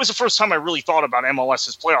unfair. That was the first time I really thought about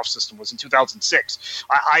MLS's playoff system, was in 2006.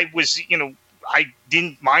 I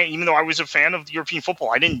didn't mind, even though I was a fan of European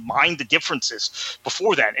football, I didn't mind the differences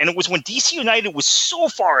before that. And it was when DC United was so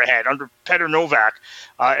far ahead under Petr Novak,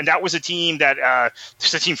 and that was a team that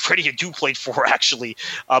there's a team Freddie Adu played for, actually,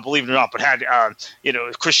 believe it or not, but had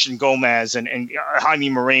Christian Gomez and Jaime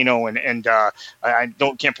Moreno and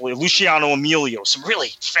can't believe Luciano Emilio, some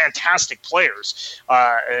really fantastic players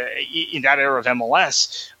in that era of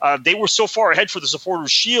MLS. They were so far ahead for the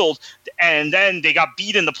Supporters' Shield, and then they got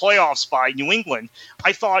beat in the playoffs by New England.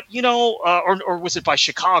 I thought, or was it by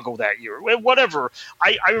Chicago that year? Whatever.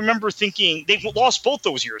 I remember thinking they lost both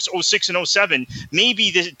those years, 06 and 07.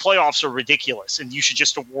 Maybe the playoffs are ridiculous, and you should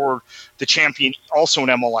just award the champion also in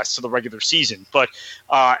MLS to the regular season. But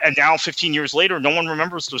and now, 15 years later, no one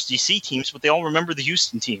remembers those DC teams, but they all remember the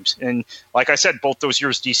Houston teams. And like I said, both those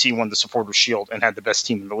years, DC won the Supporters' Shield and had the best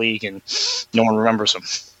team in the league, and no one remembers them.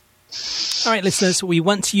 All right, listeners, we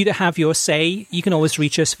want you to have your say. You can always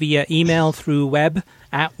reach us via email through web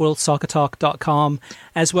at worldsoccertalk.com,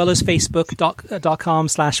 as well as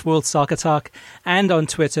facebook.com/worldsoccertalk, and on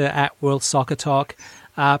Twitter at worldsoccertalk.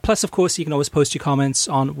 Plus, of course, you can always post your comments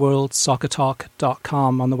on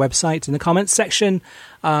worldsoccertalk.com on the website in the comments section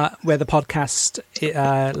where the podcast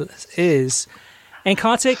is. And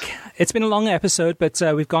Kartik, it's been a long episode, but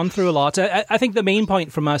we've gone through a lot. I think the main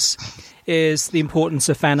point from us is the importance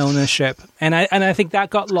of fan ownership. And I think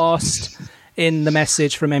that got lost in the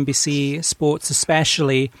message from NBC Sports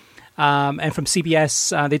especially, and from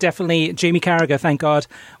CBS. They definitely, Jamie Carragher, thank God,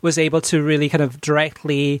 was able to really kind of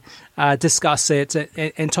directly discuss it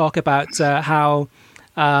and talk about how,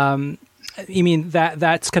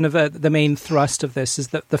 that's kind of the main thrust of this, is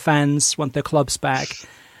that the fans want their clubs back.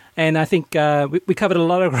 And I think we covered a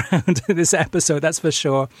lot of ground in this episode, that's for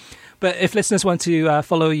sure. But if listeners want to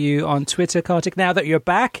follow you on Twitter, Kartik, now that you're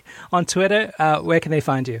back on Twitter, where can they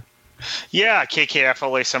find you? Yeah,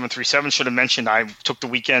 KKFLA737. Should have mentioned I took the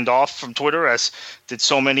weekend off from Twitter, as did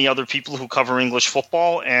so many other people who cover English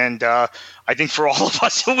football. And I think for all of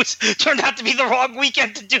us, it turned out to be the wrong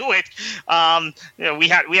weekend to do it. We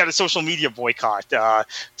had a social media boycott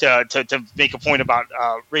to make a point about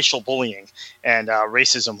racial bullying and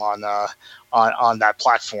racism on that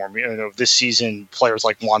platform. This season, players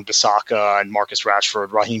like Wan-Bissaka and Marcus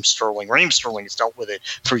Rashford, Raheem Sterling has dealt with it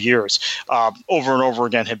for years. Over and over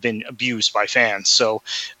again, have been abused by fans. So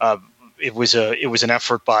it was an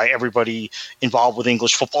effort by everybody involved with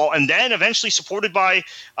English football, and then eventually supported by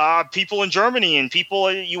people in Germany and people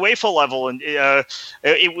at UEFA level, and it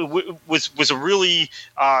was a really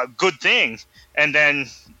good thing. And then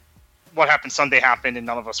what happened Sunday happened, and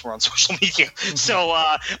none of us were on social media. Mm-hmm. So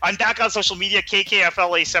I'm back on social media,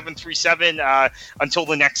 KKFLA737, until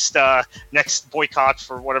the next boycott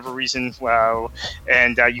for whatever reason.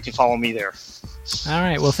 And you can follow me there. All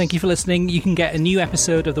right. Well, thank you for listening. You can get a new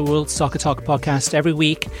episode of the World Soccer Talk podcast every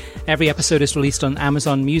week. Every episode is released on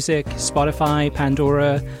Amazon Music, Spotify,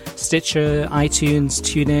 Pandora, Stitcher, iTunes,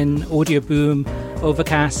 TuneIn, Audio Boom,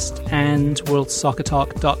 Overcast, and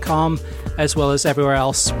worldsoccertalk.com, as well as everywhere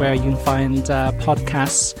else where you can find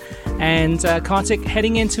podcasts. And Kartik,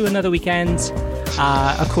 heading into another weekend,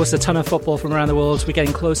 of course, a ton of football from around the world. We're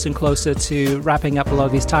getting closer and closer to wrapping up a lot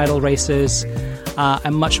of these title races,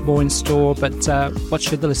 and much more in store. But what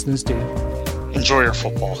should the listeners do? Enjoy your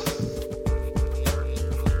football.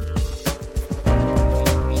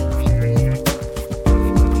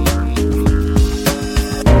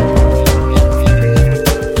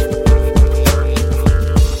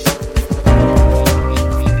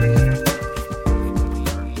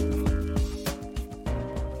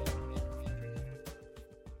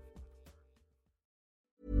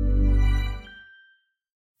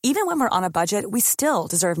 Even when we're on a budget, we still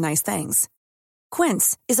deserve nice things.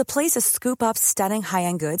 Quince is a place to scoop up stunning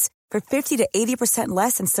high-end goods for 50 to 80%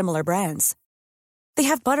 less than similar brands. They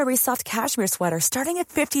have buttery soft cashmere sweaters starting at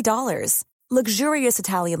 $50, luxurious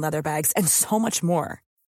Italian leather bags, and so much more.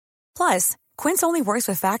 Plus, Quince only works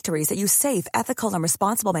with factories that use safe, ethical, and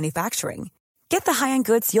responsible manufacturing. Get the high-end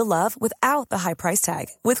goods you'll love without the high price tag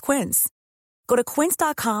with Quince. Go to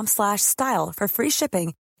quince.com/style for free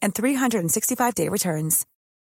shipping and 365-day returns.